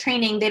for their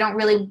training, they don't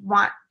really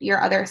want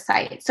your other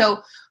site.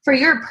 So for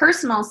your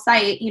personal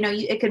site,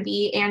 it could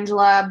be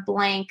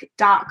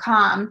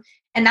angelablank.com,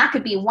 and that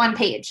could be 1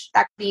 page.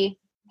 That could be,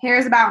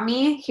 here's about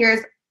me.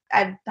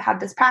 I've had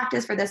this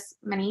practice for this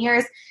many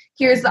years.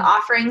 Here's the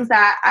offerings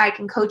that I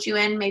can coach you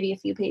in, maybe a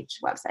few page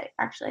website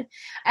actually.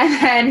 And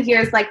then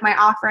here's like my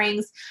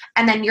offerings.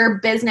 And then your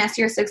business,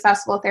 your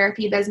successful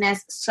therapy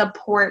business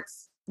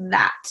supports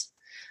that.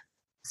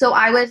 So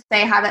I would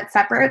say have it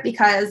separate,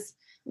 because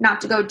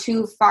not to go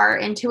too far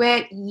into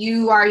it,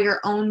 you are your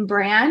own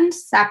brand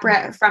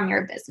separate from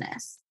your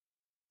business.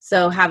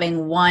 So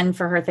having one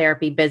for her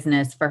therapy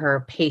business for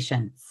her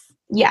patients.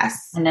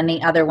 Yes. And then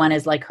the other one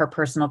is like her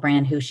personal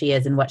brand, who she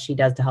is and what she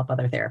does to help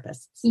other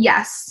therapists.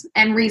 Yes.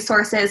 And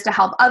resources to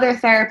help other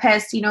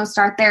therapists,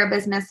 start their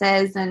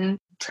businesses and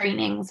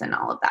trainings and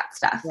all of that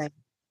stuff.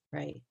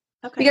 Right.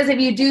 Okay. Because if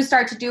you do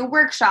start to do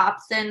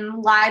workshops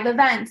and live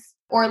events,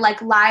 or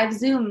like live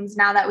Zooms,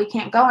 now that we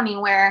can't go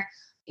anywhere,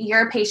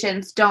 your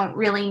patients don't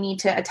really need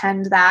to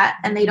attend that.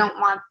 And you don't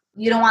want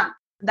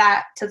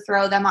that to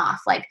throw them off.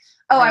 Like,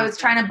 oh, right. I was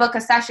trying to book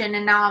a session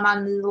and now I'm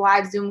on the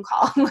live Zoom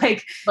call.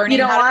 Like,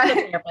 learning how to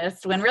be a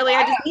therapist when really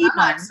I just need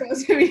one. I'm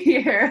supposed to be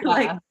here.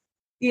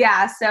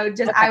 So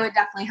just, okay. I would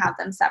definitely have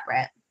them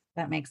separate.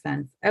 That makes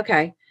sense.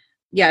 Okay.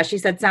 Yeah. She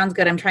said, sounds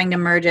good. I'm trying to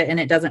merge it and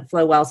it doesn't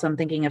flow well. So I'm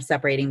thinking of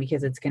separating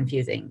because it's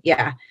confusing.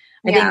 Yeah.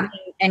 I think,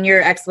 and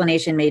your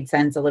explanation made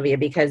sense, Olivia,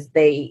 because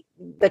the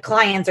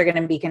clients are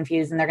going to be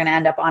confused and they're going to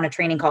end up on a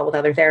training call with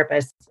other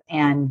therapists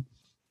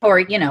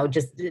or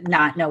just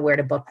not know where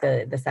to book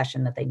the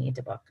session that they need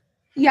to book.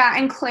 Yeah.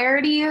 And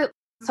clarity.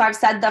 So I've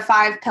said the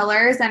 5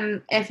 pillars,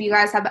 and if you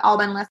guys have all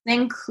been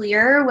listening,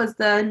 clear was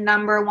the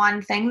number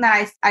 1 thing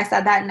that I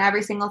said that in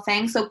every single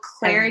thing. So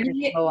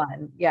clarity.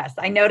 Yes.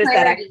 I noticed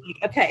clarity.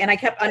 That. Okay. And I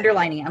kept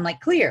underlining it. I'm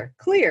like, clear.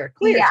 Yeah.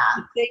 Keep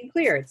saying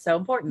clear. It's so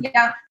important.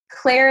 Yeah.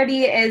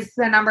 Clarity is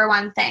the number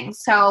 1 thing.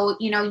 So,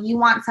 you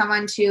want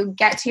someone to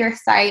get to your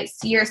site,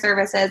 see your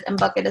services, and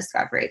book a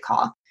discovery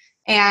call.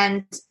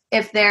 And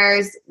if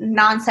there's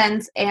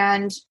nonsense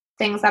and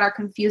things that are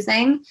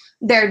confusing,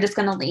 they're just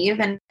going to leave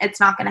and it's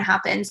not going to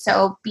happen.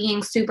 So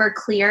being super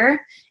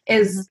clear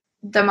is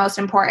the most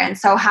important.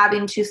 So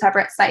having 2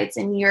 separate sites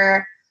in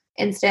your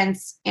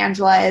instance,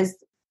 Angela, is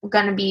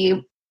going to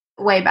be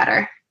way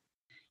better.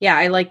 Yeah,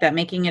 I like that,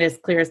 making it as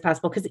clear as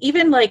possible. Because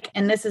even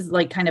and this is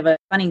like kind of a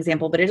funny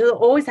example, but it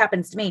always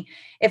happens to me.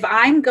 If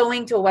I'm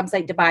going to a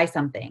website to buy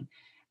something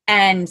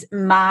and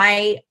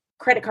my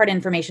credit card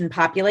information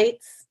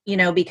populates,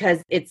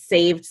 because it's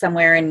saved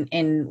somewhere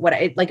in what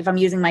if I'm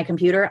using my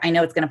computer, I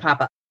know it's going to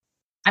pop up.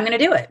 I'm going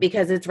to do it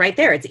because it's right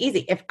there. It's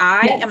easy. If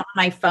I am on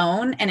my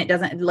phone and it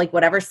doesn't,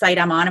 whatever site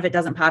I'm on, if it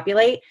doesn't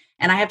populate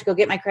and I have to go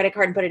get my credit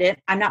card and put it in,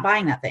 I'm not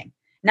buying that thing.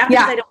 Not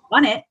because I don't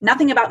want it.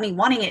 Nothing about me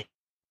wanting it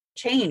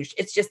changed.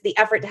 It's just the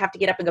effort to have to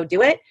get up and go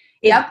do it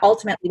is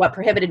ultimately what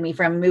prohibited me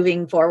from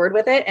moving forward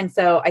with it. And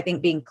so I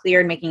think being clear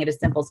and making it as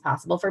simple as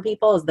possible for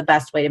people is the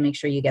best way to make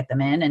sure you get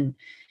them in. And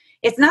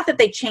it's not that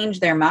they changed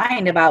their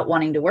mind about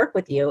wanting to work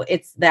with you.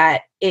 It's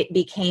that it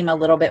became a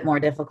little bit more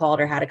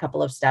difficult or had a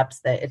couple of steps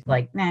that it's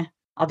like, nah,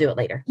 I'll do it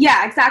later.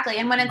 Yeah, exactly.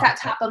 And when it's at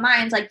top of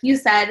mind, like you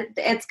said,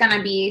 it's going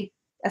to be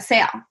a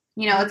sale.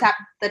 It's at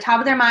the top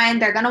of their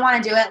mind. They're going to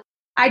want to do it.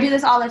 I do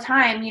this all the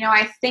time.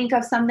 I think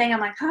of something. I'm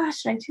like,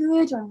 should I do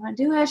it? Do I want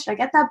to do it? Should I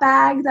get that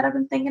bag that I've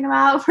been thinking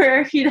about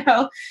for,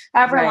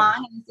 however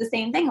long? And it's the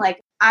same thing.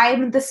 Like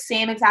I'm the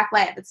same exact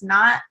way. If it's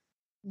not,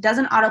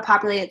 doesn't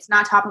auto-populate, it's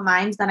not top of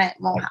mind, then it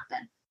won't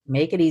happen.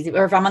 Make it easy.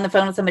 Or if I'm on the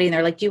phone with somebody and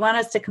they're like, do you want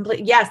us to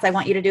complete? Yes, I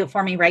want you to do it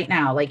for me right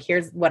now. Like,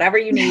 here's whatever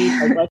you need.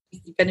 Like,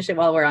 let's finish it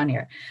while we're on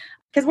here.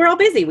 Because we're all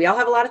busy. We all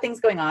have a lot of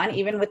things going on,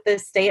 even with the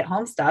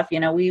stay-at-home stuff. We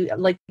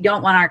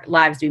don't want our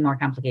lives to be more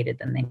complicated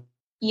than they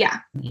need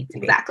to be.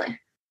 Exactly.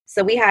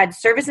 So we had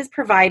services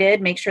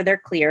provided, make sure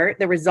they're clear.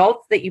 The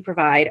results that you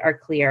provide are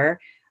clear.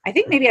 I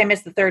think maybe I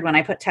missed the third one.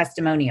 I put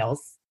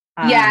testimonials.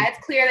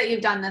 It's clear that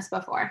you've done this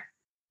before.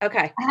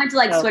 Okay. I had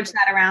to switch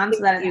that around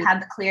so that it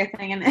had the clear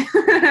thing in it.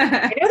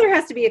 I know there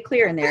has to be a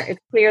clear in there. It's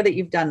clear that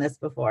you've done this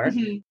before.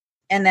 Mm-hmm.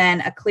 And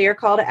then a clear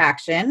call to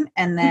action,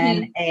 and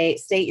then a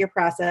state your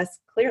process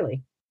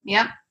clearly.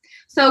 Yep.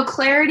 So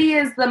clarity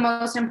is the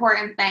most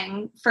important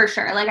thing for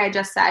sure. Like I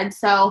just said,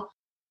 so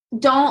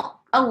don't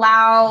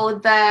allow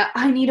the,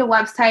 I need a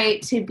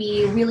website to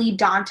be really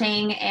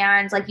daunting.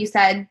 And like you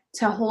said,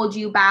 to hold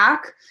you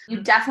back.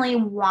 You definitely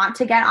want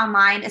to get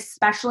online,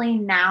 especially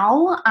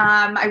now.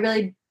 I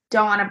really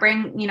don't want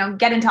to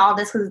get into all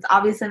this because it's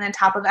obviously in the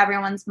top of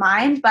everyone's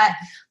mind, but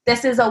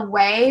this is a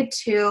way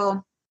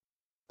to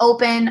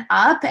open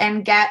up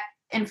and get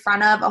in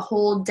front of a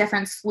whole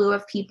different slew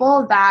of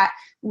people that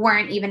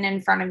weren't even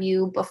in front of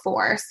you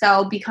before.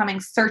 So becoming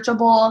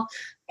searchable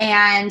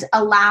and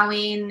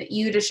allowing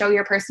you to show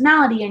your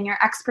personality and your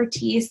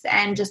expertise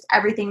and just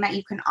everything that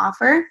you can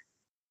offer.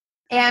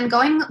 And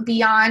going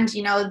beyond,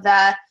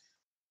 the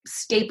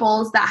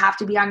staples that have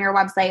to be on your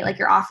website, like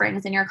your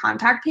offerings and your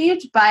contact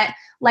page. But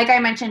like I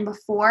mentioned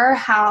before,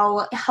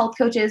 how health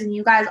coaches and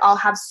you guys all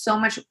have so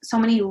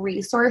many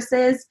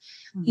resources,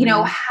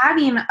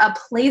 having a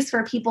place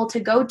for people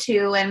to go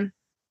to and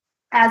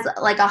as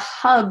like a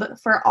hub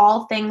for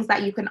all things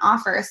that you can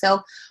offer. So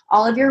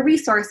all of your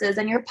resources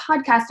and your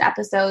podcast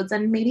episodes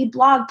and maybe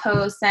blog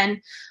posts and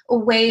a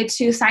way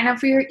to sign up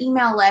for your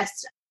email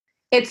list.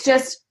 It's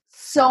just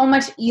so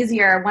much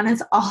easier when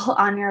it's all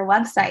on your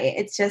website.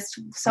 It's just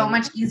so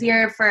much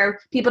easier for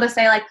people to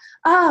say like,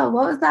 oh,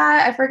 what was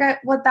that? I forgot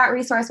what that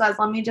resource was.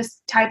 Let me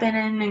just type it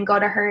in and go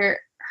to her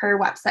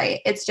website.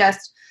 It's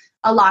just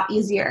a lot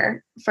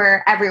easier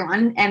for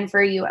everyone and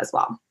for you as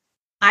well.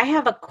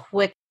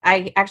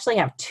 I actually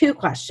have two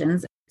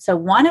questions. So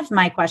one of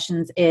my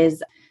questions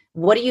is,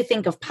 what do you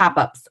think of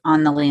pop-ups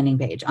on the landing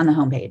page, on the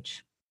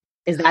homepage?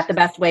 Is that the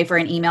best way for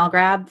an email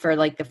grab for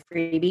like the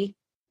freebie?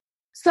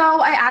 So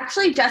I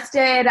actually just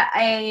did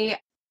a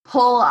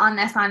poll on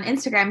this on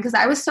Instagram because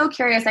I was so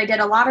curious. I did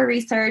a lot of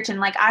research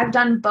and I've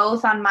done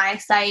both on my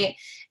site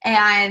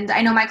and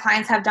I know my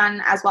clients have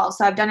done as well.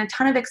 So I've done a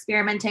ton of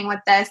experimenting with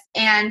this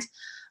and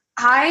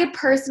I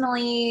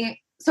personally,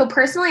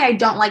 I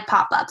don't like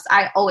pop-ups.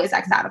 I always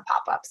X out of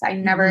pop-ups. I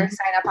never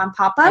sign up on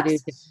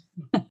pop-ups.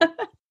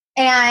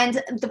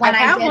 And when I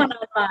have one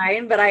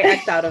online, but I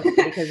X out of it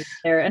because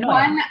they're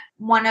annoying.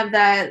 One of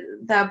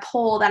the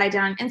poll that I did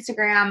on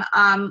Instagram,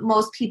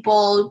 most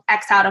people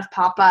X out of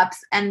pop-ups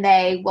and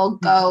they will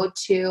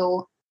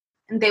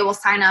they will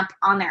sign up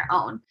on their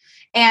own.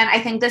 And I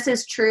think this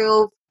is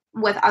true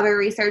with other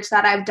research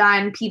that I've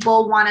done.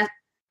 People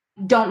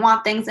don't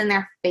want things in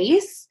their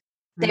face.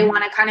 They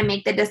want to kind of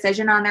make the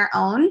decision on their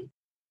own.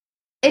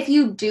 If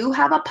you do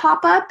have a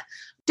pop-up,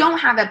 don't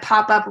have it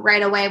pop up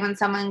right away when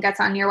someone gets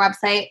on your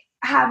website.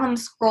 Have them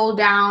scroll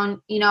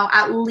down,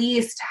 at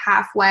least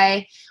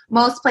halfway.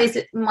 Most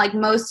places, like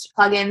most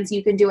plugins,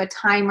 you can do a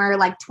timer,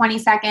 like 20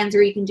 seconds,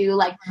 or you can do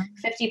like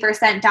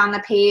 50% down the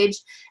page.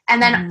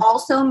 And then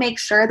also make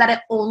sure that it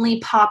only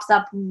pops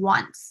up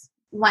once.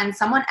 When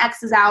someone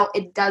X's out,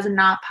 it does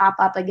not pop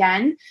up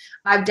again.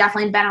 I've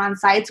definitely been on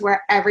sites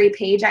where every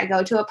page I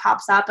go to, it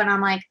pops up and I'm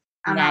like,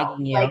 I'm out.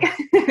 Like,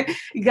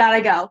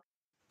 gotta go.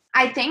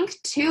 I think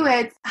too,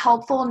 it's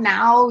helpful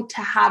now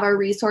to have a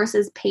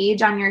resources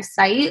page on your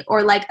site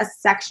or like a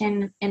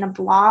section in a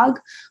blog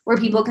where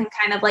people can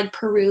kind of like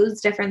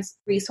peruse different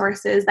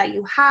resources that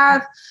you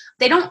have.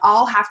 They don't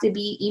all have to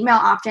be email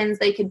opt-ins.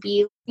 They could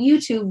be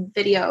YouTube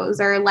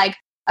videos or like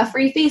a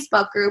free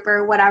Facebook group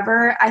or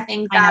whatever. I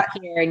think that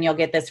here and you'll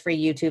get this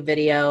free YouTube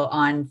video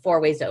on 4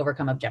 ways to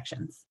overcome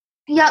objections.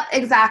 Yep,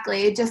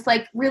 exactly. Just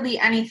like really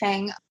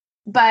anything.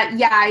 But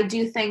yeah, I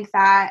do think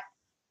that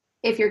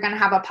if you're going to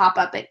have a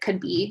pop-up, it could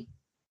be,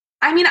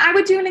 I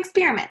would do an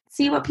experiment,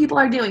 see what people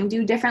are doing,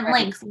 do different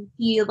links and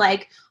see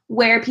like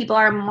where people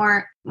are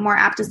more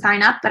apt to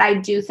sign up. But I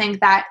do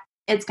think that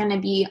it's going to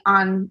be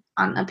on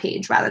a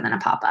page rather than a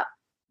pop-up.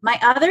 My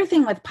other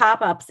thing with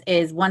pop-ups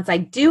is once I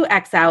do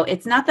X out,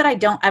 it's not that I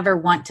don't ever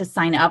want to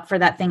sign up for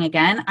that thing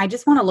again. I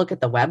just want to look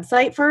at the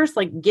website first.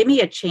 Like, give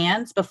me a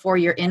chance before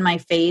you're in my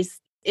face.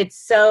 It's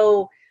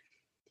so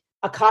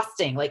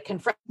accosting, like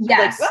confront,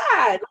 Yes.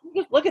 like,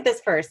 just look at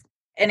this first.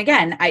 And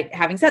again,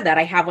 having said that,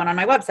 I have one on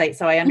my website,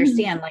 so I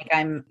understand like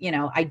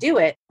I do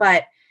it.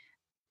 But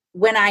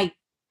when I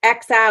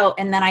X out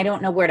and then I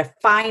don't know where to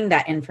find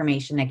that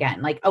information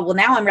again. Like, oh, well,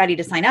 now I'm ready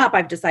to sign up.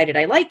 I've decided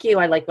I like you.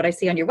 I like what I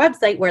see on your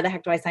website. Where the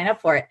heck do I sign up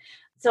for it?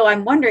 So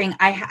I'm wondering,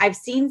 I've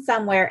seen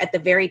somewhere at the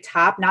very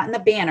top, not in the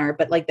banner,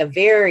 but like the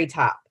very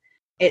top,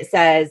 it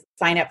says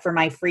sign up for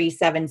my free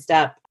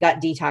 7-step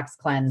gut detox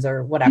cleanse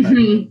or whatever.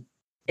 Mm-hmm.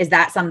 Is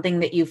that something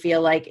that you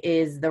feel like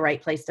is the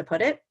right place to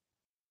put it?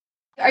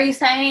 Are you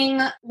saying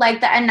like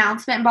the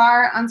announcement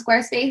bar on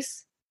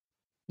Squarespace?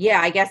 Yeah,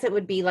 I guess it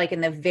would be like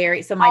in the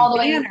very, so my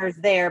banner's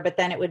there, but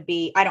then it would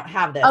be, I don't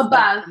have this.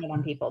 Above.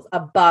 On people's,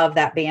 above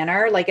that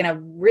banner, like in a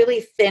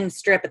really thin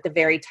strip at the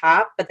very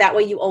top, but that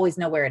way you always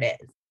know where it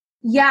is.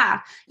 Yeah.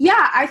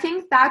 Yeah. I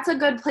think that's a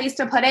good place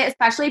to put it,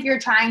 especially if you're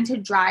trying to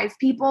drive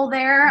people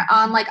there.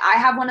 Like I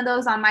have one of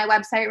those on my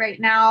website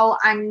right now.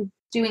 I'm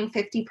doing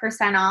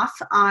 50% off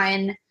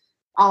on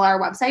all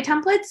our website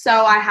templates.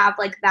 So I have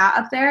like that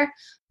up there.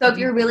 So if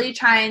you're really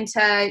trying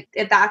to,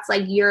 if that's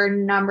like your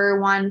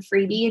number one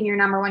freebie and your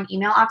number one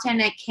email opt-in,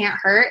 it can't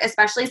hurt,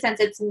 especially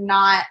since it's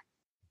not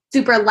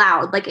super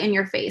loud, like in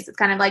your face. It's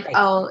kind of like,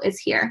 oh, it's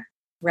here.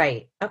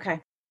 Right. Okay.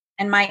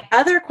 And my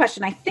other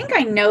question, I think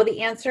I know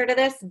the answer to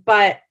this,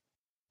 but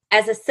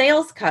as a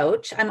sales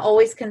coach, I'm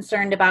always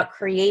concerned about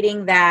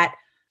creating that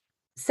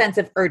sense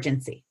of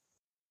urgency.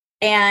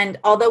 And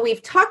although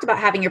we've talked about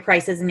having your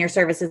prices and your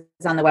services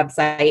on the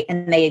website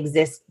and they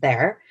exist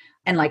there,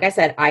 and like I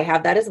said, I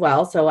have that as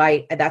well. So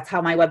that's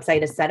how my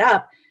website is set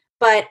up.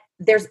 But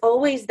there's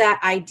always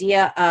that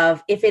idea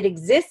of if it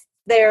exists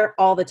there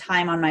all the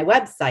time on my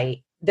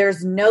website,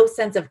 there's no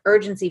sense of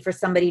urgency for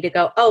somebody to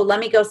go, oh, let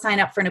me go sign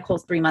up for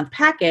Nicole's 3-month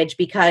package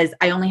because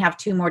I only have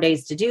 2 more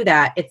days to do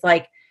that. It's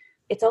like,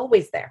 it's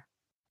always there.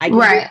 I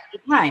do it all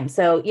the time.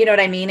 So you know what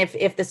I mean?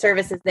 If the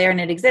service is there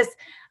and it exists,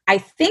 I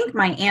think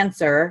my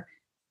answer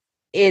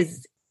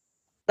is,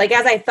 like,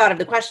 as I thought of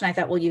the question, I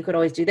thought, well, you could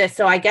always do this.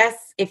 So I guess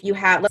if you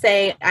have, let's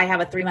say I have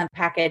a 3-month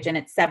package and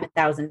it's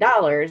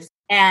 $7,000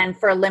 and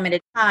for a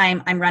limited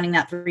time, I'm running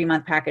that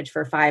 3-month package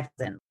for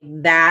 $5,000.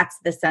 That's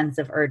the sense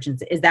of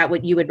urgency. Is that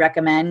what you would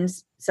recommend?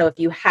 So if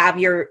you have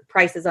your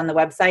prices on the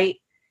website,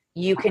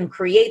 you can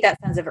create that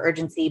sense of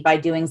urgency by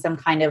doing some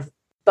kind of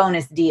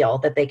bonus deal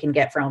that they can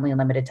get for only a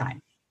limited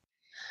time.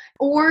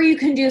 Or you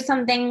can do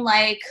something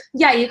like,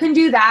 yeah, you can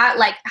do that,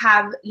 like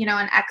have,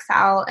 an X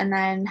out and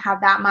then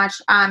have that much.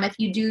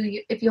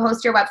 If you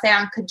host your website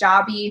on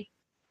Kajabi,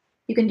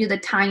 you can do the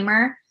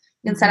timer.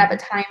 You can set up a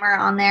timer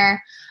on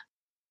there.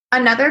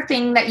 Another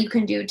thing that you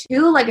can do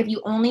too, like if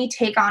you only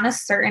take on a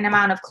certain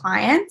amount of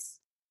clients,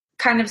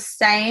 kind of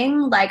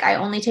saying like, I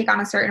only take on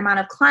a certain amount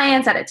of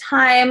clients at a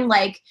time.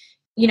 Like,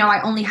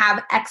 I only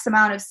have X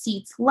amount of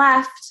seats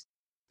left.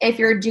 If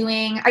you're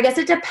doing, I guess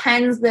it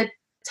depends the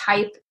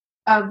type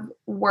of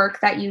work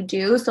that you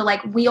do. So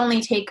like we only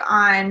take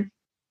on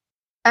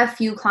a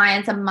few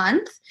clients a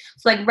month.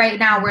 So like right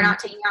now we're not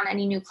taking on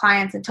any new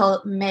clients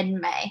until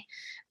mid-May.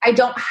 I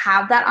don't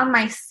have that on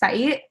my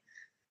site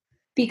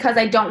because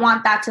I don't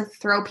want that to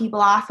throw people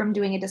off from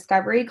doing a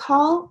discovery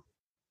call.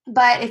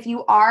 But if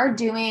you are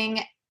doing,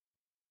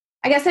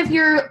 I guess if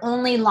you're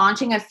only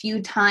launching a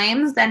few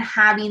times, then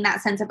having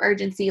that sense of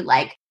urgency,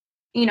 like,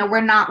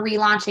 we're not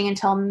relaunching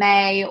until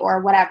May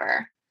or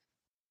whatever.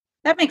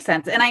 That makes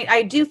sense. And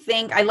I do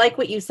think, I like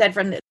what you said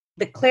from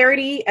the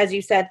clarity, as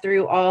you said,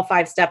 through all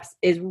 5 steps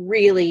is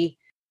really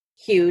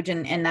huge.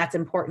 And that's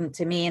important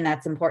to me. And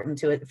that's important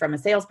to it from a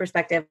sales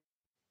perspective.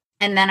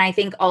 And then I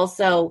think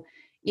also,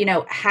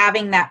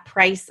 having that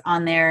price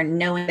on there,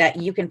 knowing that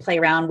you can play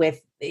around with,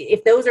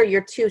 if those are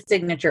your 2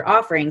 signature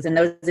offerings and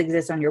those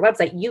exist on your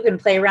website, you can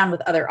play around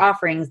with other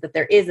offerings that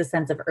there is a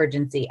sense of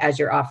urgency as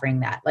you're offering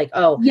that. Like,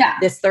 oh, yeah,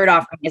 this 3rd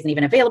offering isn't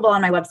even available on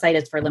my website.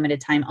 It's for a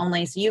limited time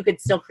only. So you could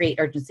still create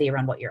urgency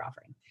around what you're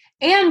offering.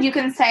 And you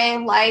can say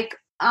like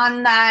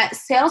on that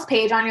sales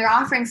page, on your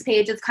offerings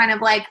page, it's kind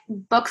of like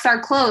books are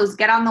closed,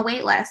 get on the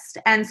wait list.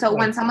 And so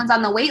when someone's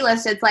on the wait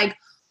list, it's like,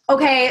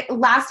 okay,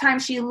 last time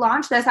she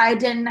launched this, I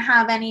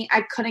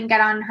couldn't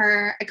get on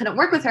her, I couldn't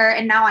work with her,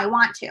 and now I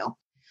want to.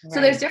 Right. So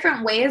there's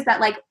different ways that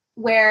like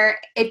where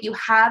if you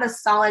have a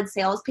solid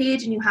sales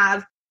page and you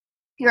have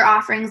your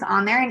offerings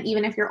on there, and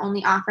even if you're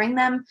only offering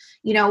them,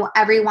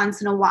 every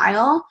once in a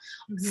while,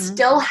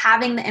 still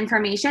having the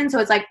information. So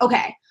it's like,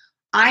 okay,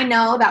 I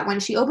know that when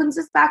she opens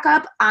this back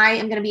up, I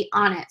am going to be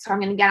on it. So I'm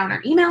going to get on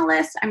her email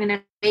list. I'm going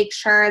to make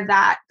sure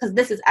that, because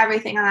this is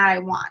everything that I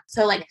want.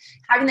 So like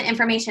having the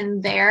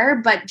information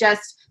there, but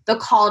just the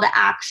call to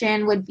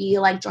action would be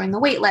like join the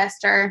wait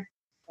list or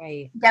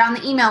get on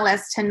the email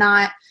list to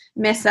not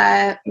miss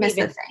a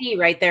thing. See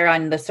right there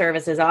on the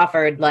services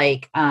offered,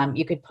 like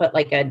you could put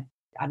like I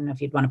don't know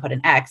if you'd want to put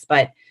an X,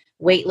 but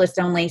wait list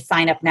only,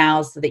 sign up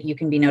now so that you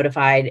can be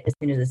notified as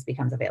soon as this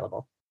becomes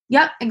available.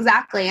 Yep,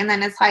 exactly. And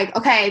then it's like,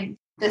 okay,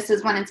 this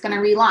is when it's going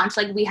to relaunch.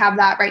 Like we have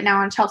that right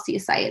now on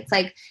Chelsea's site. It's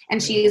like,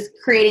 and she's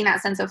creating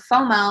that sense of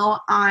FOMO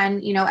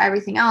on,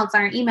 everything else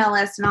on her email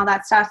list and all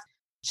that stuff.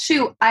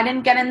 Shoot, I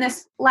didn't get in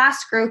this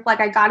last group.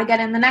 Like I got to get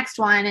in the next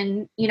one.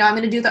 And, I'm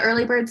going to do the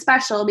early bird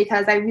special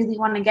because I really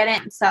want to get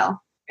in. So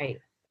right.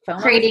 FOMO,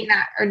 creating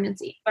that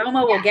urgency.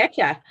 FOMO will get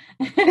you.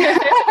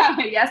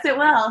 Yes, it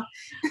will.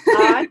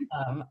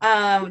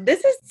 Awesome.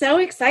 This is so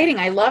exciting.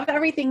 I love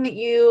everything that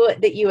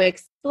you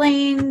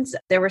explained.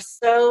 There were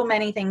so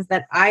many things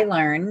that I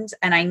learned,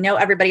 and I know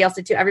everybody else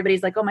did too.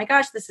 Everybody's like, oh my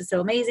gosh, this is so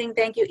amazing.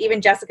 Thank you.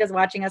 Even Jessica's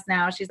watching us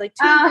now. She's like,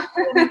 so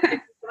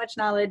much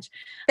knowledge.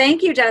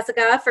 Thank you,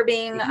 Jessica, for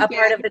being a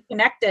part of the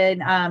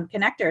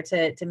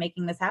connector to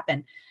making this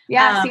happen.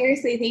 Yeah,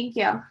 seriously. Thank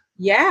you.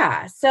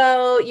 Yeah.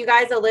 So you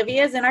guys,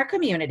 Olivia's in our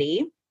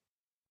community,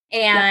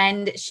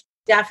 and she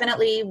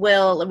definitely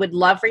would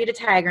love for you to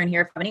tag her in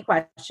here if you have any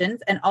questions.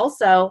 And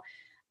also,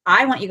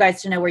 I want you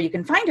guys to know where you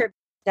can find her,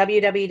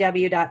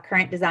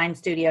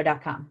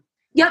 www.currentdesignstudio.com.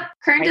 Yep.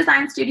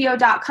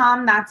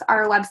 Currentdesignstudio.com. That's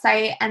our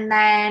website. And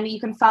then you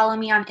can follow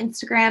me on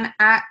Instagram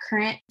at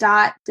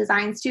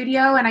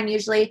current.designstudio. And I'm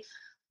usually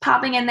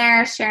popping in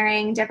there,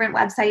 sharing different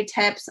website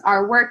tips,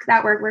 our work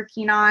that we're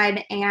working on,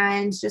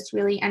 and just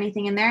really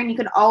anything in there. And you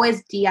can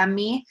always DM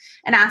me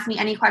and ask me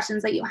any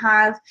questions that you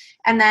have.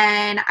 And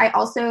then I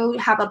also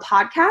have a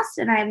podcast,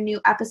 and I have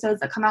new episodes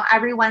that come out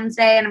every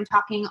Wednesday. And I'm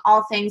talking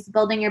all things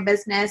building your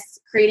business,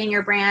 creating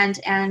your brand,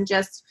 and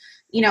just,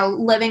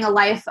 living a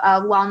life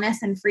of wellness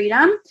and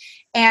freedom.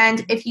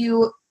 And if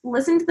you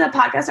listen to the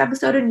podcast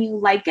episode and you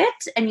like it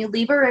and you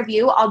leave a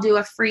review, I'll do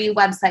a free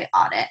website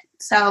audit.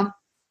 So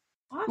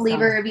awesome. Leave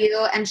a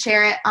review and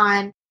share it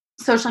on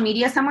social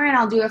media somewhere, and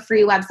I'll do a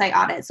free website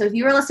audit. So if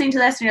you were listening to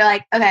this and you're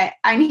like, okay,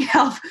 I need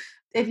help,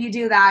 if you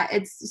do that,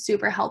 it's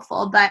super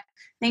helpful. But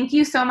thank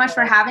you so much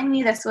for having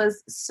me. This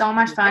was so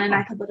much fun, and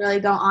I could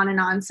literally go on and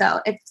on. So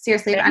if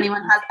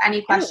anyone has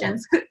any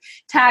questions,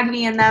 tag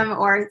me in them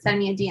or send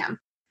me a DM.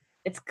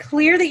 It's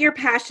clear that you're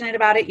passionate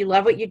about it. You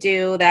love what you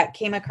do. That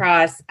came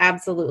across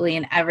absolutely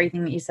in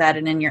everything that you said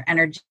and in your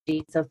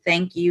energy. So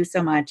thank you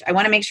so much. I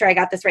want to make sure I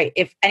got this right.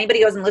 If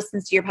anybody goes and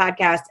listens to your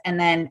podcast and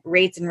then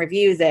rates and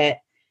reviews it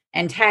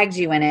and tags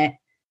you in it,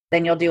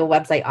 then you'll do a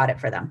website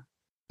audit for them.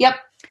 Yep.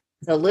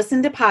 So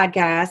listen to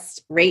podcast,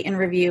 rate and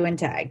review, and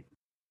tag.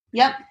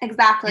 Yep,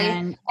 exactly.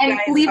 And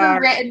leave a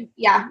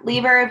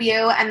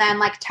review, and then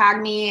tag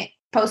me,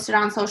 post it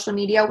on social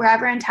media,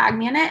 wherever, and tag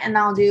me in it, and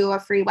I'll do a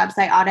free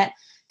website audit.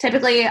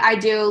 Typically,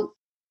 I've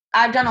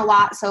done a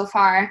lot so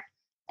far,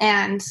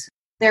 and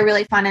they're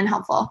really fun and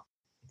helpful.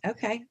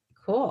 Okay,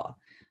 cool.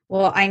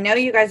 Well, I know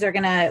you guys are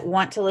going to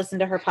want to listen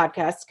to her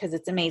podcast because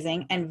it's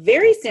amazing. And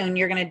very soon,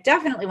 you're going to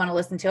definitely want to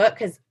listen to it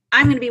because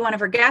I'm going to be one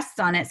of her guests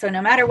on it. So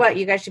no matter what,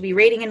 you guys should be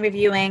rating and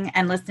reviewing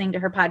and listening to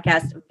her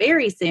podcast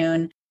very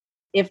soon,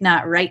 if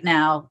not right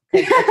now.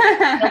 Is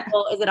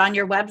it on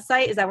your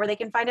website? Is that where they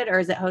can find it? Or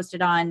is it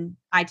hosted on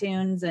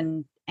iTunes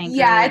and Anchor?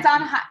 Yeah,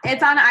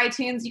 it's on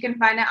iTunes. You can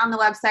find it on the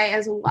website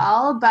as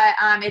well, but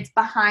it's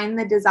Behind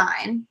the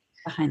Design.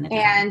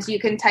 And you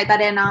can type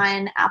that in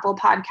on Apple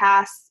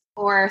Podcasts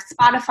or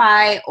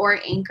Spotify or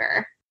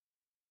Anchor.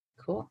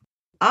 Cool.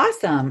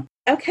 Awesome.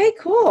 Okay,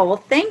 cool. Well,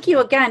 thank you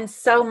again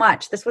so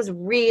much. This was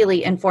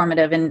really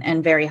informative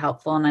and very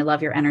helpful, and I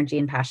love your energy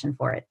and passion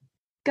for it.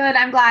 Good.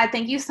 I'm glad.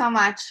 Thank you so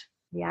much.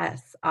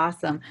 Yes.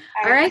 Awesome.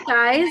 All right,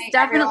 guys,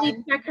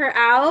 definitely check her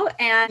out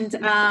and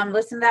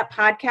listen to that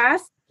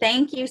podcast.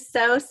 Thank you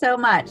so, so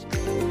much.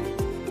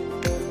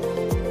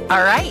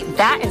 All right,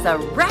 that is a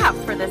wrap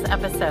for this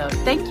episode.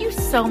 Thank you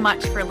so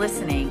much for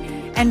listening.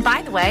 And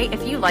by the way,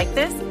 if you like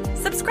this,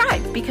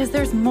 subscribe because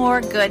there's more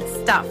good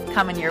stuff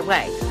coming your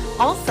way.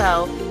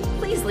 Also,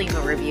 please leave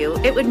a review.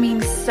 It would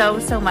mean so,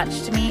 so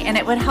much to me, and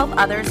it would help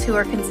others who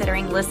are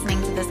considering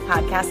listening to this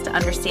podcast to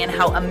understand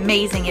how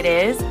amazing it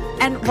is.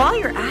 And while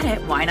you're at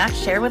it, why not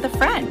share with a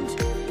friend?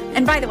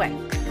 And by the way,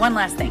 one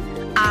last thing.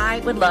 I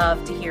would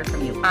love to hear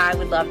from you. I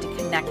would love to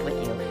connect with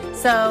you.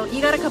 So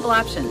you got a couple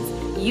options.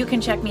 You can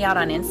check me out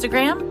on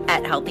Instagram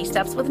at Healthy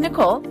Steps with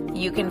Nicole.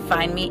 You can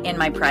find me in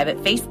my private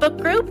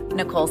Facebook group,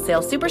 Nicole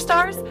Sales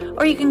Superstars,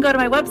 or you can go to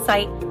my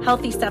website,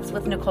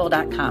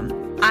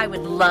 healthystepswithnicole.com. I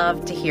would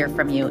love to hear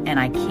from you, and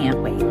I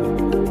can't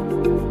wait.